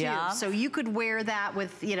in it too. Yep. So you could wear that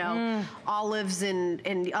with, you know, olives and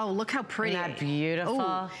oh, look how pretty. Isn't that beautiful?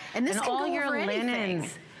 Ooh. And this can all go your over linens. anything.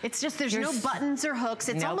 It's just, there's no buttons or hooks.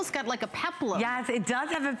 It's almost got like a peplum. Yes, it does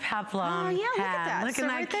have a peplum. Oh yeah, look at that. Look so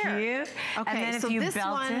at that cute. Okay, and then so if you this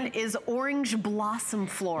belt one is Orange Blossom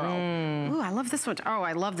Floral. Ooh, I love this one. Oh,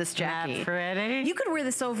 I love this, Jackie. Isn't that pretty? You could wear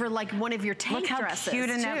this over like one of your tank dresses. Look how cute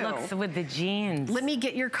and that looks with the jeans. Let me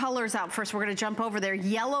get your colors out first. We're gonna jump over there.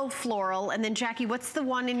 Yellow floral, and then Jackie, what's the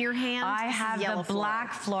one in your hand? I have the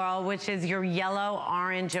black floral, which is your yellow,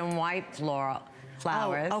 orange, and white floral.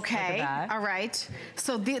 Flowers. Oh, okay. All right.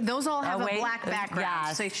 So those all have a black background.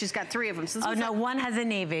 Yes. So she's got 3 of them. So no, one has a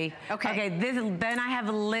navy. Okay. Okay. Then I have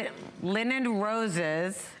linen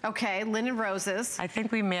roses. Okay, linen roses. I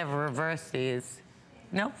think we may have reversed these.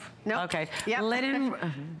 Nope. Nope. Okay. Yep. Linen.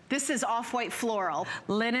 This is Off-White Floral.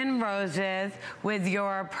 Linen roses with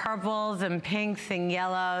your purples and pinks and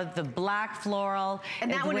yellows, the black floral.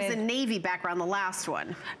 And that one is a navy background, the last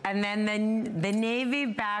one. And then the navy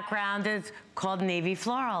background is called navy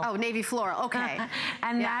floral. Oh, navy floral, okay.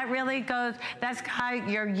 And that really goes, that's got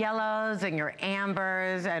your yellows and your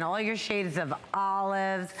ambers and all your shades of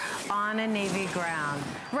olives on a navy ground.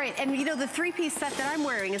 Right, and you know, the 3-piece set that I'm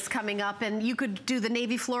wearing is coming up, and you could do the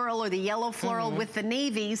navy floral or the yellow floral with the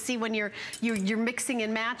navy. You see when you're mixing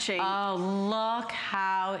and matching. Oh, look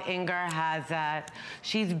how Inger has that.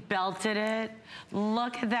 She's belted it.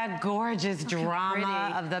 Look at that gorgeous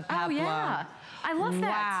drama of the peplum. Oh, yeah. I love that.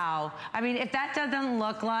 Wow. I mean, if that doesn't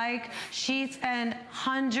look like she spent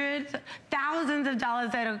hundreds, thousands of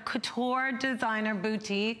dollars at a couture designer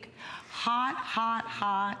boutique, hot, hot,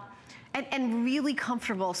 hot. And really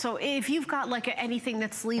comfortable. So if you've got like anything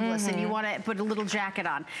that's sleeveless and you want to put a little jacket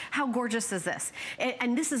on, how gorgeous is this?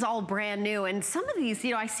 And this is all brand new. And some of these,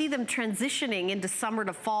 you know, I see them transitioning into summer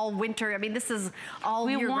to fall, winter. I mean, this is all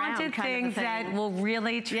year round. We wanted things that will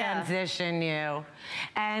really transition you.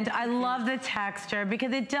 And I love the texture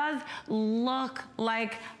because it does look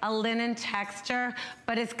like a linen texture,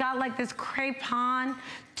 but it's got like this crepon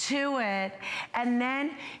to it. And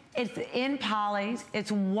then it's in poly,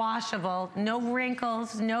 it's washable, no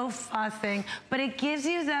wrinkles, no fussing, but it gives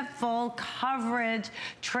you that full coverage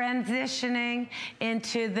transitioning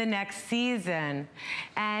into the next season.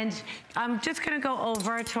 And I'm just gonna go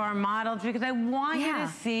over to our models because I want you to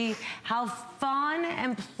see how fun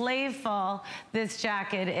and playful this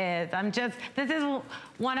jacket is. This is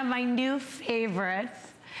one of my new favorites.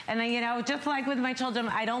 And you know, just like with my children,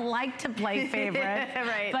 I don't like to play favorites,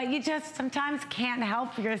 but you just sometimes can't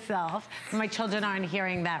help yourself. My children aren't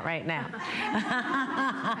hearing that right now.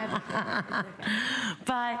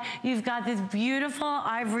 But you've got this beautiful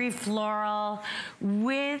ivory floral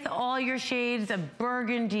with all your shades of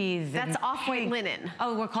burgundies. That's off-white linen.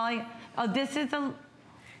 Oh, we're calling, this is a...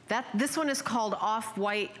 This one is called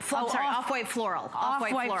off-white, off-white floral.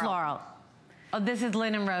 Off-white floral. Oh, this is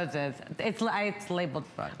linen roses. It's labeled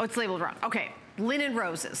wrong. Oh, it's labeled wrong. Okay, linen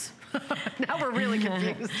roses. Now we're really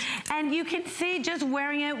confused. And you can see just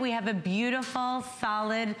wearing it, we have a beautiful,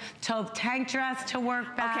 solid taupe tank dress to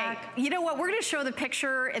work back. Okay, you know what? We're gonna show the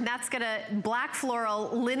picture, and that's black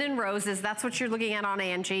floral, linen roses. That's what you're looking at on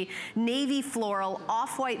Angie. Navy floral,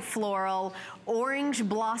 off-white floral, orange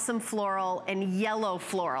blossom floral, and yellow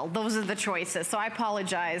floral. Those are the choices. So I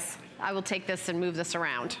apologize. I will take this and move this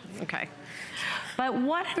around. Okay. But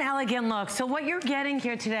what an elegant look. So what you're getting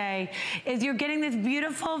here today is you're getting this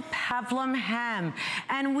beautiful peplum hem,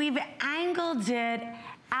 and we've angled it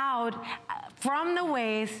out from the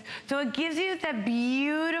waist, so it gives you that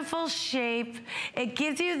beautiful shape. It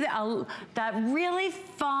gives you that really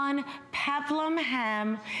fun peplum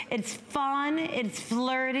hem. It's fun, it's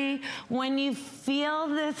flirty. When you feel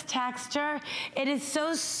this texture, it is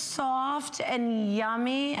so soft and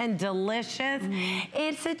yummy and delicious.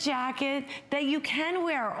 It's a jacket that you can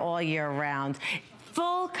wear all year round.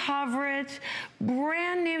 Full coverage,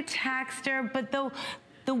 brand new texture, but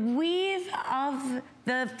the weave of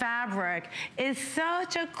the fabric is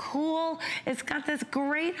such a cool, it's got this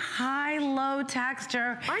great high-low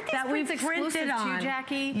texture that we printed on. Too,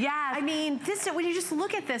 Jackie? Yes. I mean, when you just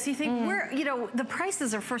look at this, you think, you know, the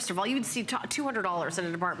prices are, first of all, you would see $200 in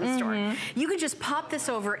a department store. You could just pop this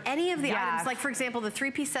over any of the items, like, for example, the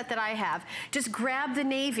three-piece set that I have. Just grab the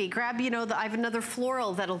navy, grab, you know, I have another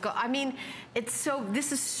floral that'll go. I mean,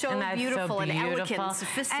 this is so beautiful and elegant and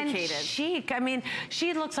sophisticated. And chic. I mean,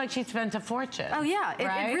 she looks like she spent a fortune. Oh, yeah.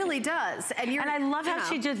 It really does. And I love how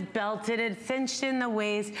she just belted it, cinched in the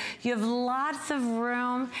waist. You have lots of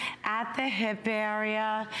room at the hip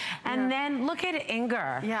area. And then look at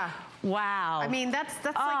Inger. Yeah. Wow. I mean, that's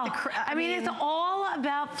like the... I mean, it's all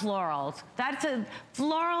about florals.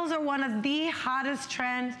 Florals are one of the hottest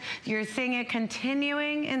trends. You're seeing it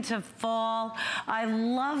continuing into fall. I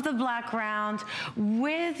love the black ground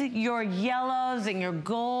with your yellows and your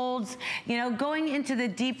golds, you know, going into the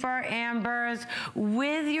deeper ambers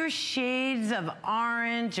with your shades of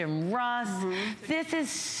orange and rust. This is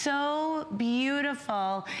so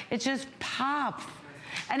beautiful. It just pops.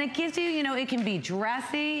 And it gives you, you know, it can be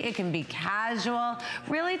dressy, it can be casual.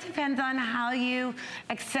 Really depends on how you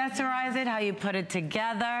accessorize it, how you put it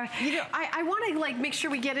together. You know, I want to like make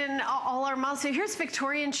sure we get in all our models. So here's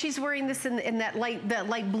Victoria, and she's wearing this in that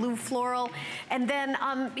light blue floral. And then,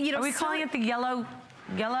 you know, are we calling it the yellow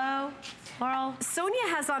floral? Sonia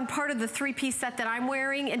has on part of the three-piece set that I'm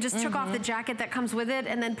wearing and just took off the jacket that comes with it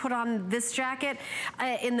and then put on this jacket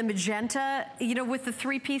in the magenta, you know, with the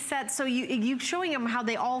three-piece set. So you showing them how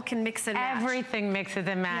they all can mix and match. Everything mixes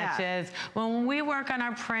and matches. When we work on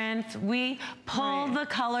our prints, we pull the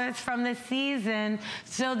colors from the season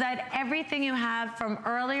so that everything you have from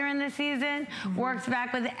earlier in the season works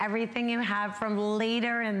back with everything you have from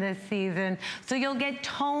later in the season. So you'll get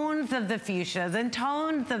tones of the fuchsias and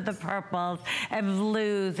tones of the purples and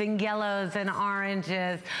blues and yellows and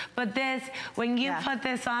oranges. But this, when you put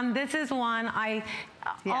this on, this is one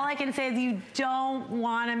All I can say is you don't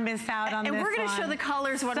want to miss out on this. And we're going to show the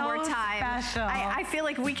colors one more time. Special. I feel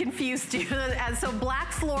like we confused you. So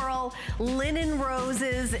black floral, linen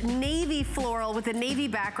roses, navy floral with a navy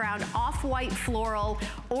background, off-white floral,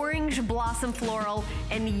 orange blossom floral,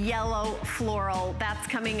 and yellow floral. That's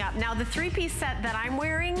coming up. Now the three-piece set that I'm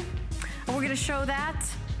wearing, we're going to show that.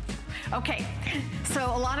 Okay, so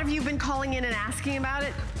a lot of you have been calling in and asking about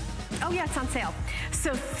it. Oh yeah, it's on sale.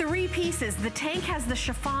 So 3 pieces. The tank has the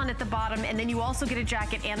chiffon at the bottom, and then you also get a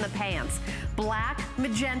jacket and the pants. Black,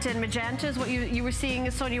 magenta, and magenta is what you were seeing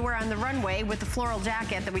Sonia wear on the runway with the floral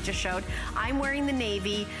jacket that we just showed. I'm wearing the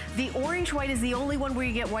navy. The orange white is the only one where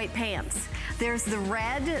you get white pants. There's the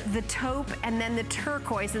red, the taupe, and then the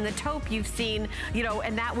turquoise. And the taupe you've seen, you know,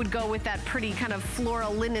 and that would go with that pretty kind of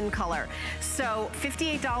floral linen color. So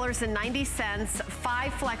 $58.90,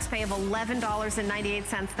 5 flex pay of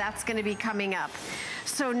 $11.98. That's going to be coming up.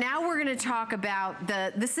 So now we're going to talk about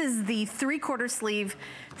this is the 3/4 sleeve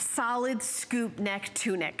solid scoop neck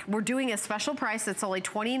tunic. We're doing a special price that's only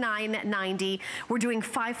 $29.90. We're doing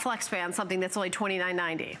 5 flex pay on something that's only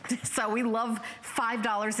 $29.90. So we love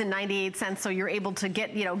 $5.98, so you're able to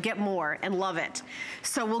get more and love it.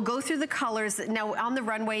 So we'll go through the colors. Now on the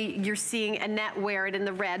runway, you're seeing Annette wear it in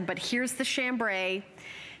the red, but here's the chambray,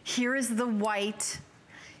 here is the white,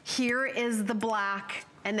 here is the black,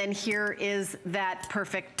 and then here is that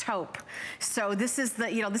perfect taupe. So this is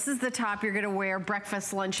the top you're gonna wear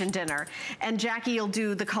breakfast, lunch, and dinner. And Jackie, you'll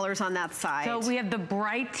do the colors on that side. So we have the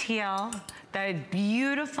bright teal, the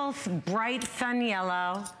beautiful bright sun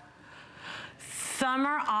yellow,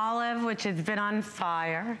 summer olive, which has been on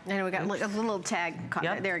fire. And we got a little tag.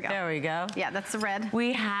 Yep, there we go. There we go. Yeah, that's the red.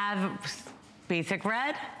 We have basic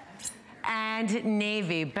red and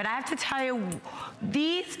navy, but I have to tell you,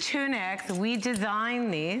 these tunics, we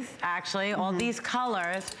designed these, actually, all these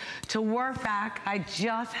colors to work back. I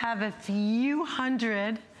just have a few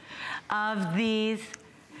hundred of these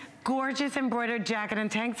gorgeous embroidered jacket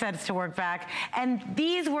and tank sets to work back. And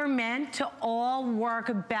these were meant to all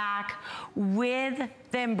work back with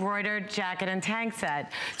the embroidered jacket and tank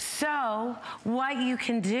set. So what you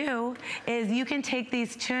can do is you can take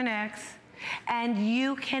these tunics and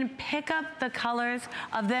you can pick up the colors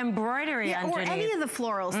of the embroidery underneath. Or any of the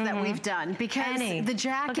florals that we've done, because the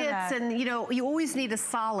jackets and you always need a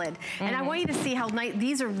solid. And I want you to see how nice,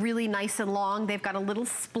 these are really nice and long. They've got a little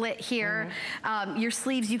split here. Your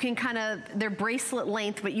sleeves, you can they're bracelet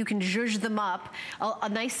length, but you can zhuzh them up. A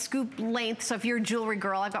nice scoop length, so if you're a jewelry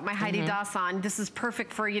girl, I've got my Heidi Daas on, this is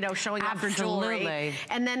perfect for, showing off your jewelry.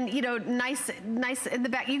 And then, nice in the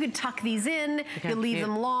back, you can tuck these in, you leave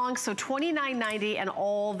them long, so $29.90 and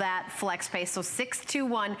all that flex pay. So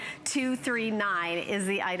 621239 is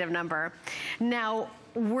the item number. Now,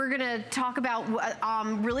 we're gonna talk about,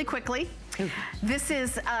 really quickly, this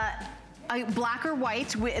is, black or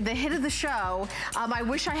white, the hit of the show. I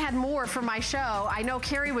wish I had more for my show. I know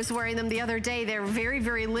Carrie was wearing them the other day. They're very,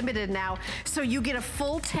 very limited now. So you get a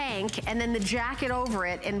full tank and then the jacket over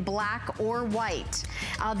it in black or white.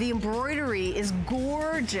 The embroidery is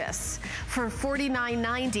gorgeous for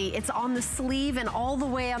 $49.90. It's on the sleeve and all the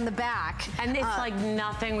way on the back. And it's like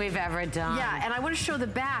nothing we've ever done. Yeah, and I want to show the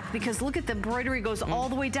back because look at the embroidery goes all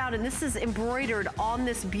the way down, and this is embroidered on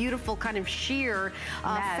this beautiful kind of sheer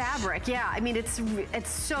fabric. Yeah, I mean, it's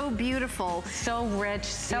so beautiful. So rich,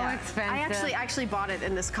 so expensive. I actually bought it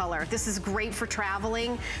in this color. This is great for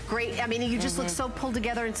traveling. Great, I mean, you just look so pulled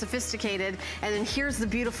together and sophisticated. And then here's the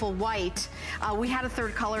beautiful white. We had a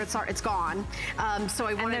third color, it's gone. So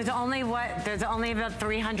I wanted. And there's only about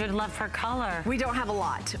 300 left per color. We don't have a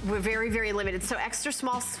lot. We're very, very limited. So extra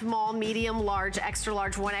small, small, medium, large, extra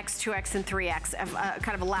large, 1X, 2X, and 3X.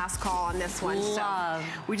 Kind of a last call on this one. Love. So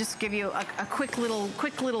we just give you a quick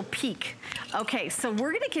little peek. Okay, so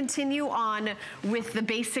we're gonna continue on with the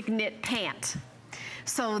basic knit pant.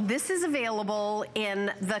 So this is available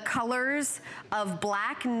in the colors of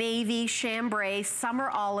black, navy, chambray, summer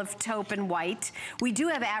olive, taupe, and white. We do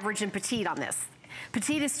have average and petite on this.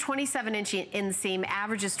 Petite is 27-inch inseam,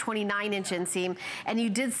 average is 29-inch inseam, and you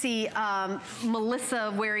did see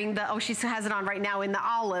Melissa wearing she has it on right now in the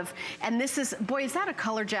olive, and this is, boy, is that a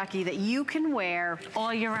color, Jackie, that you can wear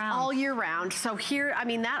all year round. All year round. So here, I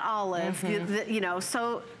mean, that olive,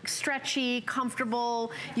 so stretchy,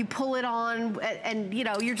 comfortable, you pull it on, and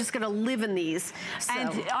you're just gonna live in these. So,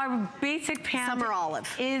 and our basic pant summer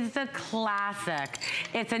olive is the classic.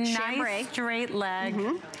 It's a nice straight leg.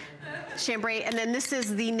 Chambray, and then this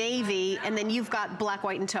is the navy, and then you've got black,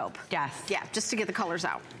 white, and taupe. Yes. Yeah, just to get the colors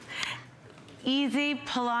out. Easy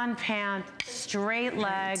pull-on pant, straight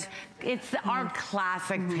leg, It's our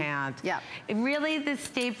classic pant. Yeah. Really the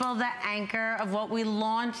staple, the anchor of what we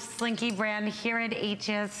launched Slinky brand here at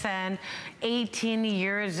HSN 18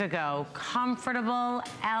 years ago. Comfortable,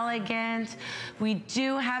 elegant. We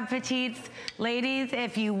do have petites. Ladies,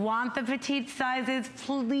 if you want the petite sizes,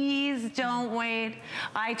 please don't wait.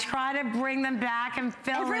 I try to bring them back and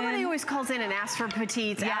fill Everybody in. always calls in and asks for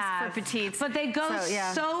petites, asks for petites. But they go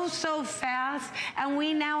so fast, and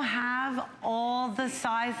we now have all the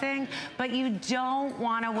sizing, but you don't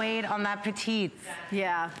want to wait on that petite.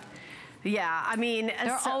 Yeah. Yeah, I mean,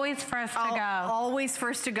 they're always first to go. Always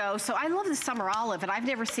first to go. So I love the summer olive, and I've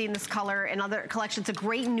never seen this color in other collections. It's a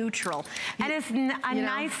great neutral. And it's a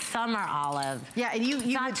nice summer olive. Yeah, and it's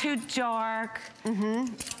not too dark.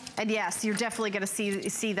 And yes, you're definitely going to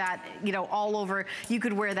see that, you know, all over. You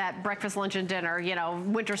could wear that breakfast, lunch, and dinner, you know,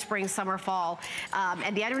 winter, spring, summer, fall.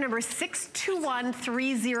 And the item number is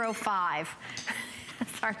 621305.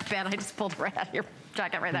 Sorry, Ben, I just pulled it right out of your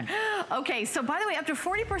jacket right there. Okay, so by the way, up to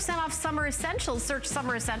 40% off summer essentials. Search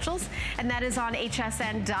summer essentials, and that is on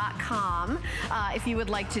hsn.com if you would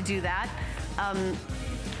like to do that.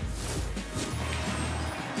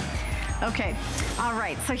 Okay, all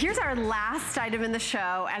right, so here's our last item in the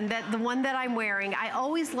show, and the one that I'm wearing. I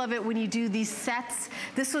always love it when you do these sets.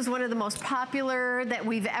 This was one of the most popular that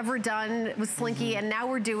we've ever done with Slinky, and now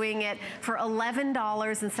we're doing it for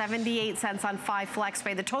 $11.78 on 5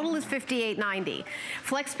 FlexPay. The total is $58.90.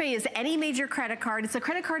 FlexPay is any major credit card. It's a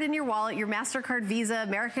credit card in your wallet, your MasterCard, Visa,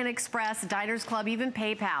 American Express, Diners Club, even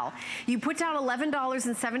PayPal. You put down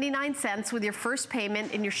 $11.79 with your first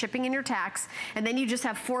payment and your shipping and your tax, and then you just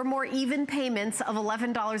have 4 more even payments of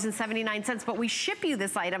 $11.79, but we ship you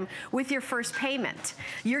this item with your first payment.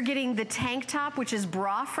 You're getting the tank top, which is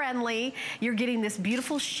bra friendly. You're getting this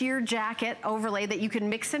beautiful sheer jacket overlay that you can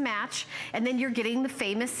mix and match, and then you're getting the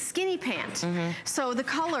famous skinny pant. So the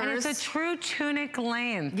colors. And it's a true tunic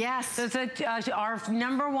length. Yes. So it's our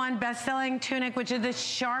 #1 best-selling tunic, which is the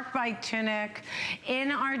shark bite tunic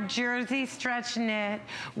in our jersey stretch knit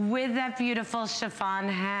with that beautiful chiffon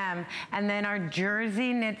hem, and then our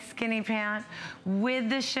jersey knit skinny pant with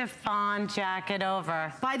the chiffon jacket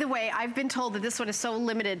over. By the way, I've been told that this one is so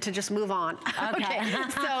limited to just move on. Okay.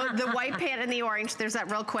 So the white pant and the orange, there's that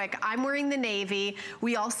real quick. I'm wearing the navy.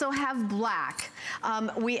 We also have black.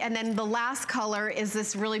 And then the last color is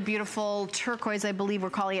this really beautiful turquoise. I believe we're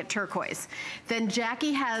calling it turquoise. Then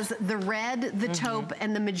Jackie has the red, the taupe,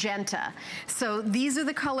 and the magenta. So these are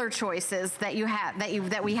the color choices that you have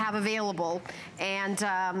that we have available. And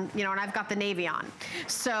you know, and I've got the navy on.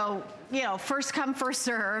 So, you know, first come, first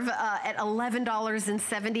serve at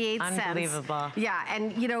 $11.78. Unbelievable. Yeah,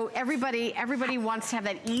 and you know, everybody wants to have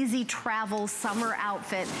that easy travel summer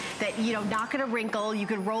outfit that, you know, not gonna wrinkle. You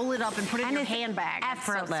could roll it up and put it in your handbag.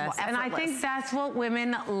 Effortless. And I think that's what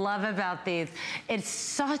women love about these. It's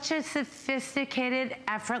such a sophisticated,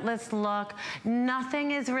 effortless look.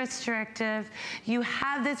 Nothing is restrictive. You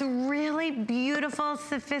have this really beautiful,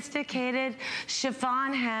 sophisticated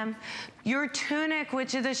chiffon hem. Your tunic,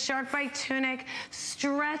 which is a shark bite tunic,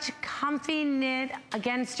 stretch, comfy knit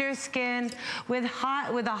against your skin with a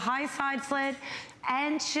high side slit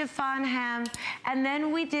and chiffon hem. And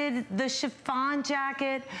then we did the chiffon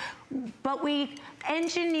jacket, but we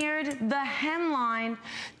engineered the hemline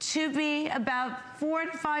to be about 4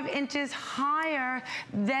 to 5 inches higher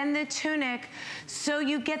than the tunic. So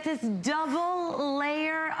you get this double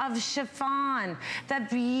layer of chiffon.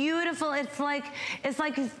 That beautiful, it's like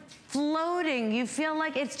floating. You feel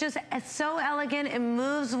like it's so elegant. It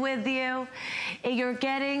moves with you. You're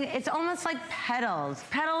getting, it's almost like petals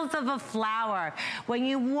of a flower. When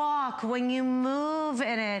you walk, when you move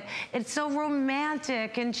in it, it's so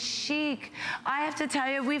romantic and chic. I have to tell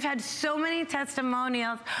you, we've had so many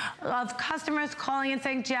testimonials of customers calling and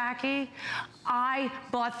saying, Jackie, I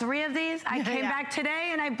bought 3 of these. I came back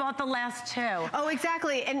today and I bought the last 2. Oh,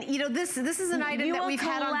 exactly. And you know, this is an item that we've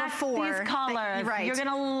had on before. These colors. Right. You're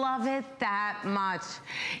gonna love it that much.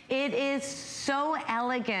 It is so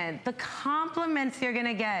elegant. The compliments you're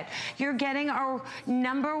gonna get. You're getting our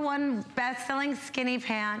 #1 best-selling skinny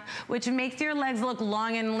pant, which makes your legs look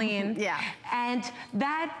long and lean. Yeah. And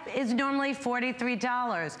that is normally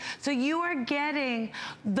 $43. So you are getting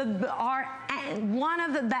one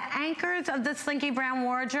of the anchors of the Slinky Brown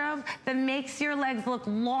wardrobe that makes your legs look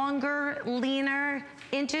longer, leaner,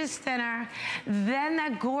 inches thinner. Then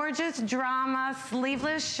that gorgeous drama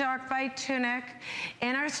sleeveless shark bite tunic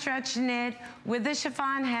in our stretch knit with the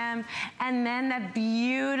chiffon hem, and then that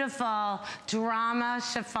beautiful drama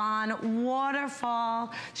chiffon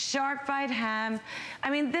waterfall shark bite hem. I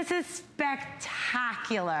mean, this is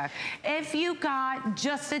spectacular. If you got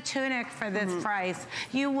just a tunic for this price,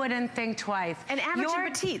 you wouldn't think twice. And average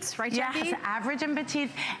and petites, right, Jackie? Yes, average and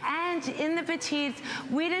petites. And in the petites,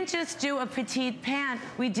 we didn't just do a petite pant,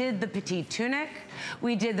 we did the petite tunic,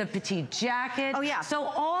 we did the petite jacket. Oh yeah. So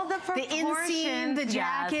all the proportions. The inseam, the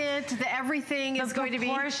jacket, the everything is going to be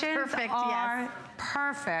perfect. Are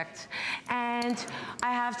perfect. And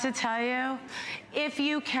I have to tell you, if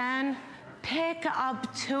you can, pick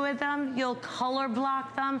up 2 of them, you'll color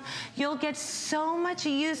block them. You'll get so much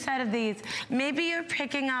use out of these. Maybe you're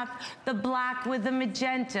picking up the black with the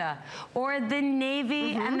magenta, or the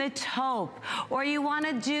navy and the taupe, or you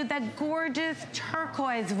wanna do that gorgeous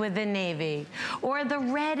turquoise with the navy, or the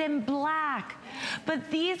red and black. But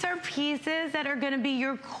these are pieces that are gonna be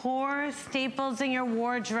your core staples in your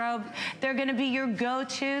wardrobe. They're gonna be your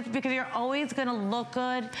go-tos because you're always gonna look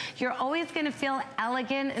good. You're always gonna feel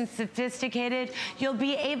elegant and sophisticated. You'll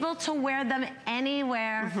be able to wear them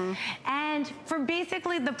anywhere. And for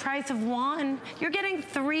basically the price of one, you're getting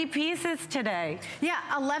 3 pieces today. Yeah,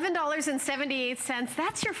 $11.78.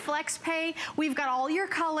 That's your flex pay. We've got all your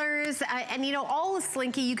colors, and you know, all of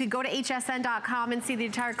Slinky. You could go to hsn.com and see the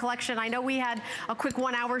entire collection. I know we had a quick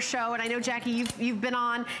 1-hour show, and I know, Jackie, you've been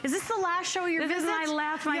on. Is this the last show of your visit?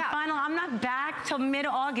 This is my final. I'm not back till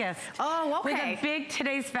mid-August. Oh, okay. With a big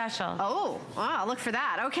Today Special. Oh, wow, look for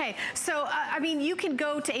that. Okay, so, I mean, you can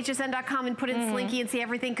go to hsn.com and put in Slinky and see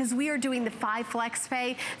everything, because we are doing the 5 flex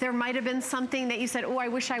pay. There might have been something that you said, oh, I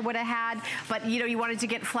wish I would have had, but, you know, you wanted to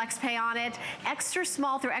get flex pay on it. Extra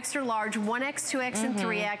small through extra large, 1X, 2X, and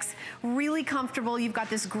 3X. Really comfortable. You've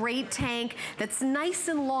got this great tank that's nice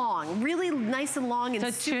and long, really nice and long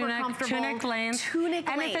and super comfortable. Tunic length. Tunic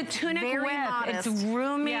and length. It's a tunic very width. modest. It's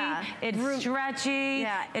roomy. It's stretchy.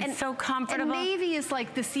 It's so comfortable. And navy is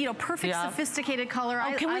like this, you know, perfect sophisticated color.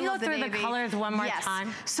 Oh, can we go through the colors one more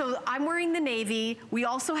time? So I'm wearing the navy. We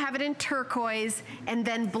also have it in turquoise and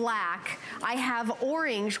then black. I have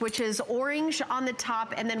orange, which is orange on the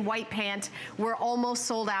top, and then white pant we're almost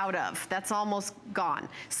sold out of. That's almost gone.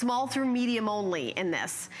 Small through medium only in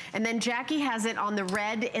this. And then Jackie has it on the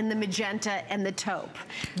red and the magenta and the taupe.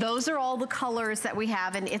 Those are all the colors that we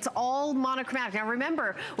have, and it's all monochromatic. Now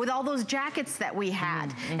remember, with all those jackets that we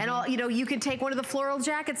had, and all, you know, you could take one of the floral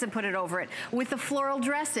jackets and put it over it. With the floral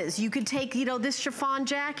dresses, you could take, you know, this chiffon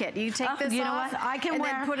jacket. You take this off, I can and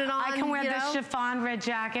wear, then put it on. I can wear the chiffon red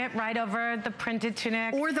jacket right over the printed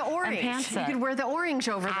tunic. Or the orange. You could wear the orange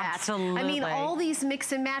over that. Absolutely. I mean, all these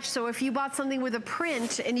mix and match. So if you bought something with a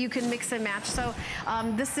print, and you can mix and match. So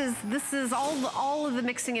this is all of the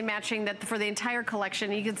mixing and matching that for the entire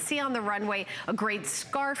collection. You can see on the runway a great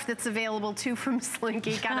scarf that's available too from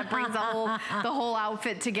Slinky. Kind of brings the whole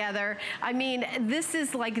outfit together. I mean, this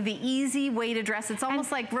is like the easy way to dress. It's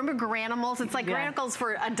almost like, remember Granimals? It's like Granicles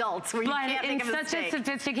for adults, where you can't think of a mistake. In such a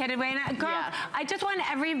sophisticated way. And girl, I just want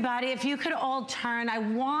everybody, if you could all turn, I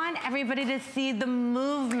want everybody to see the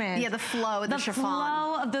movement. Yeah, the flow of the chiffon. The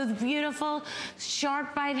flow of those beautiful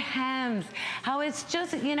shark bite hems. How it's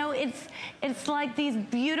just, you know, it's like these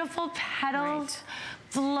beautiful petals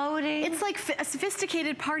floating. It's like a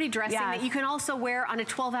sophisticated party dressing that you can also wear on a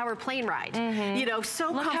 12-hour plane ride. You know,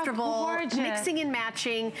 so comfortable, mixing and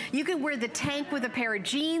matching. You can wear the tank with a pair of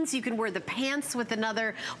jeans. You can wear the pants with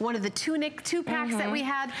one of the tunic 2-packs that we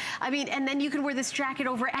had. I mean, and then you can wear this jacket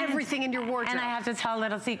over everything in your wardrobe. And I have to tell a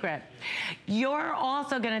little secret. You're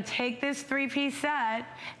also gonna take this 3-piece set,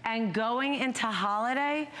 and going into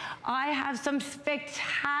holiday, I have some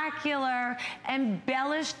spectacular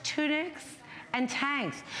embellished tunics and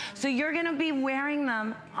tanks. So you're gonna be wearing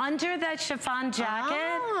them under that chiffon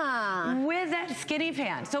jacket with that skinny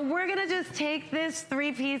pant. So we're gonna just take this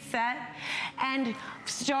 3-piece set, and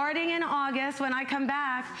starting in August, when I come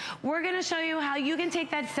back, we're gonna show you how you can take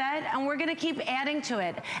that set, and we're gonna keep adding to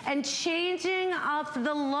it and changing up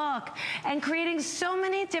the look and creating so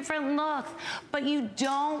many different looks. But you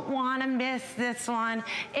don't wanna miss this one.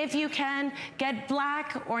 If you can, get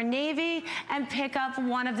black or navy and pick up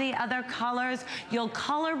one of the other colors. colors. You'll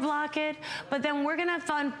color block it, but then we're gonna have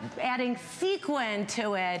fun adding sequin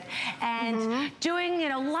to it and doing, you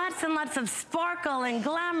know, lots and lots of sparkle and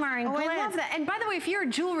glamour and glitz. I love that. And by the way, if you're a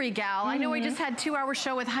jewelry gal, I know I just had 2-hour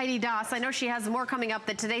show with Heidi Daas. I know she has more coming up,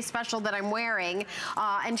 that today's special that I'm wearing,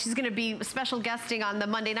 and she's gonna be special guesting on the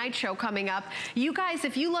Monday night show coming up. You guys,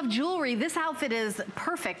 if you love jewelry, this outfit is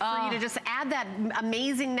perfect for you to just add that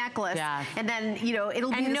amazing necklace, and then, you know,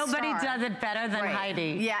 it'll be the nobody star. does it better than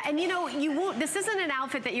Heidi. Yeah, and you know, you won't, this isn't an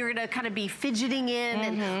outfit that you're gonna kind of be fidgeting in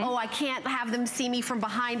and, oh, I can't have them see me from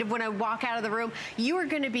behind when I walk out of the room. You are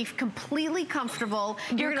gonna be completely comfortable.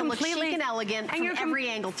 You're gonna look chic and elegant from every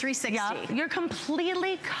angle, 360. Yeah, you're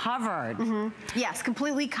completely covered. Yes,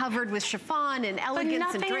 completely covered with chiffon and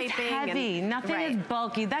elegance and draping. Nothing is heavy, nothing is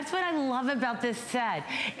bulky. That's what I love about this set.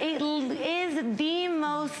 It is the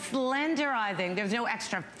most slenderizing. There's no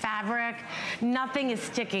extra fabric. Nothing is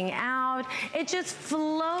sticking out. It just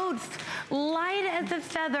floats, light as a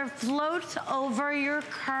feather, floats over your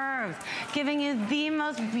curves, giving you the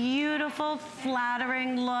most beautiful,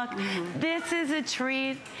 flattering look. This is a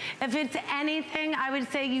treat. If it's anything, I would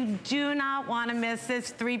say you do not want to miss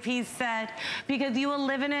this 3-piece set, because you will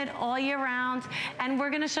live in it all year round. And we're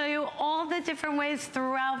going to show you all the different ways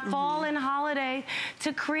throughout fall and holiday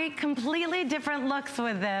to create completely different looks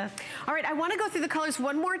with this. All right, I want to go through the colors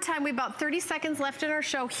one more time. We have about 30 seconds left in our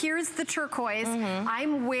show. Here's the turquoise.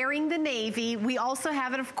 I'm wearing the navy. We also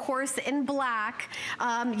have it, of course, in black.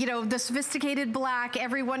 You know, the sophisticated black.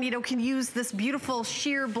 Everyone, you know, can use this beautiful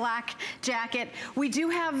sheer black jacket. We do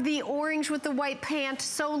have the orange with the white pant.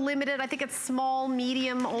 So limited. I think it's small,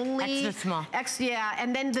 medium only. Extra small. Yeah,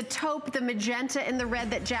 and then the taupe, the magenta, and the red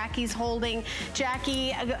that Jackie's holding.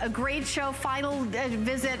 Jackie, a great show. Final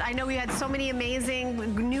visit. I know we had so many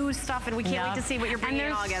amazing new stuff, and we can't wait to see what you're bringing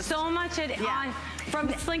in August. So much on from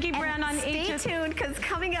Slinky brand on HSN. Stay tuned, because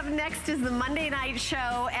coming up next is the Monday night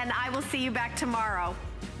show, and I will see you back tomorrow.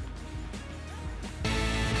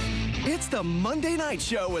 It's the Monday Night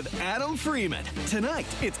Show with Adam Freeman. Tonight,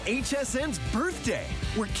 it's HSN's birthday.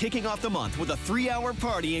 We're kicking off the month with a 3-hour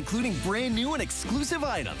party including brand new and exclusive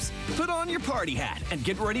items. Put on your party hat and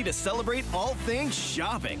get ready to celebrate all things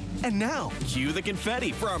shopping. And now, cue the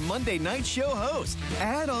confetti for our Monday Night Show host,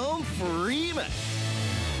 Adam Freeman.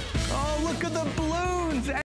 Oh, look at the balloons.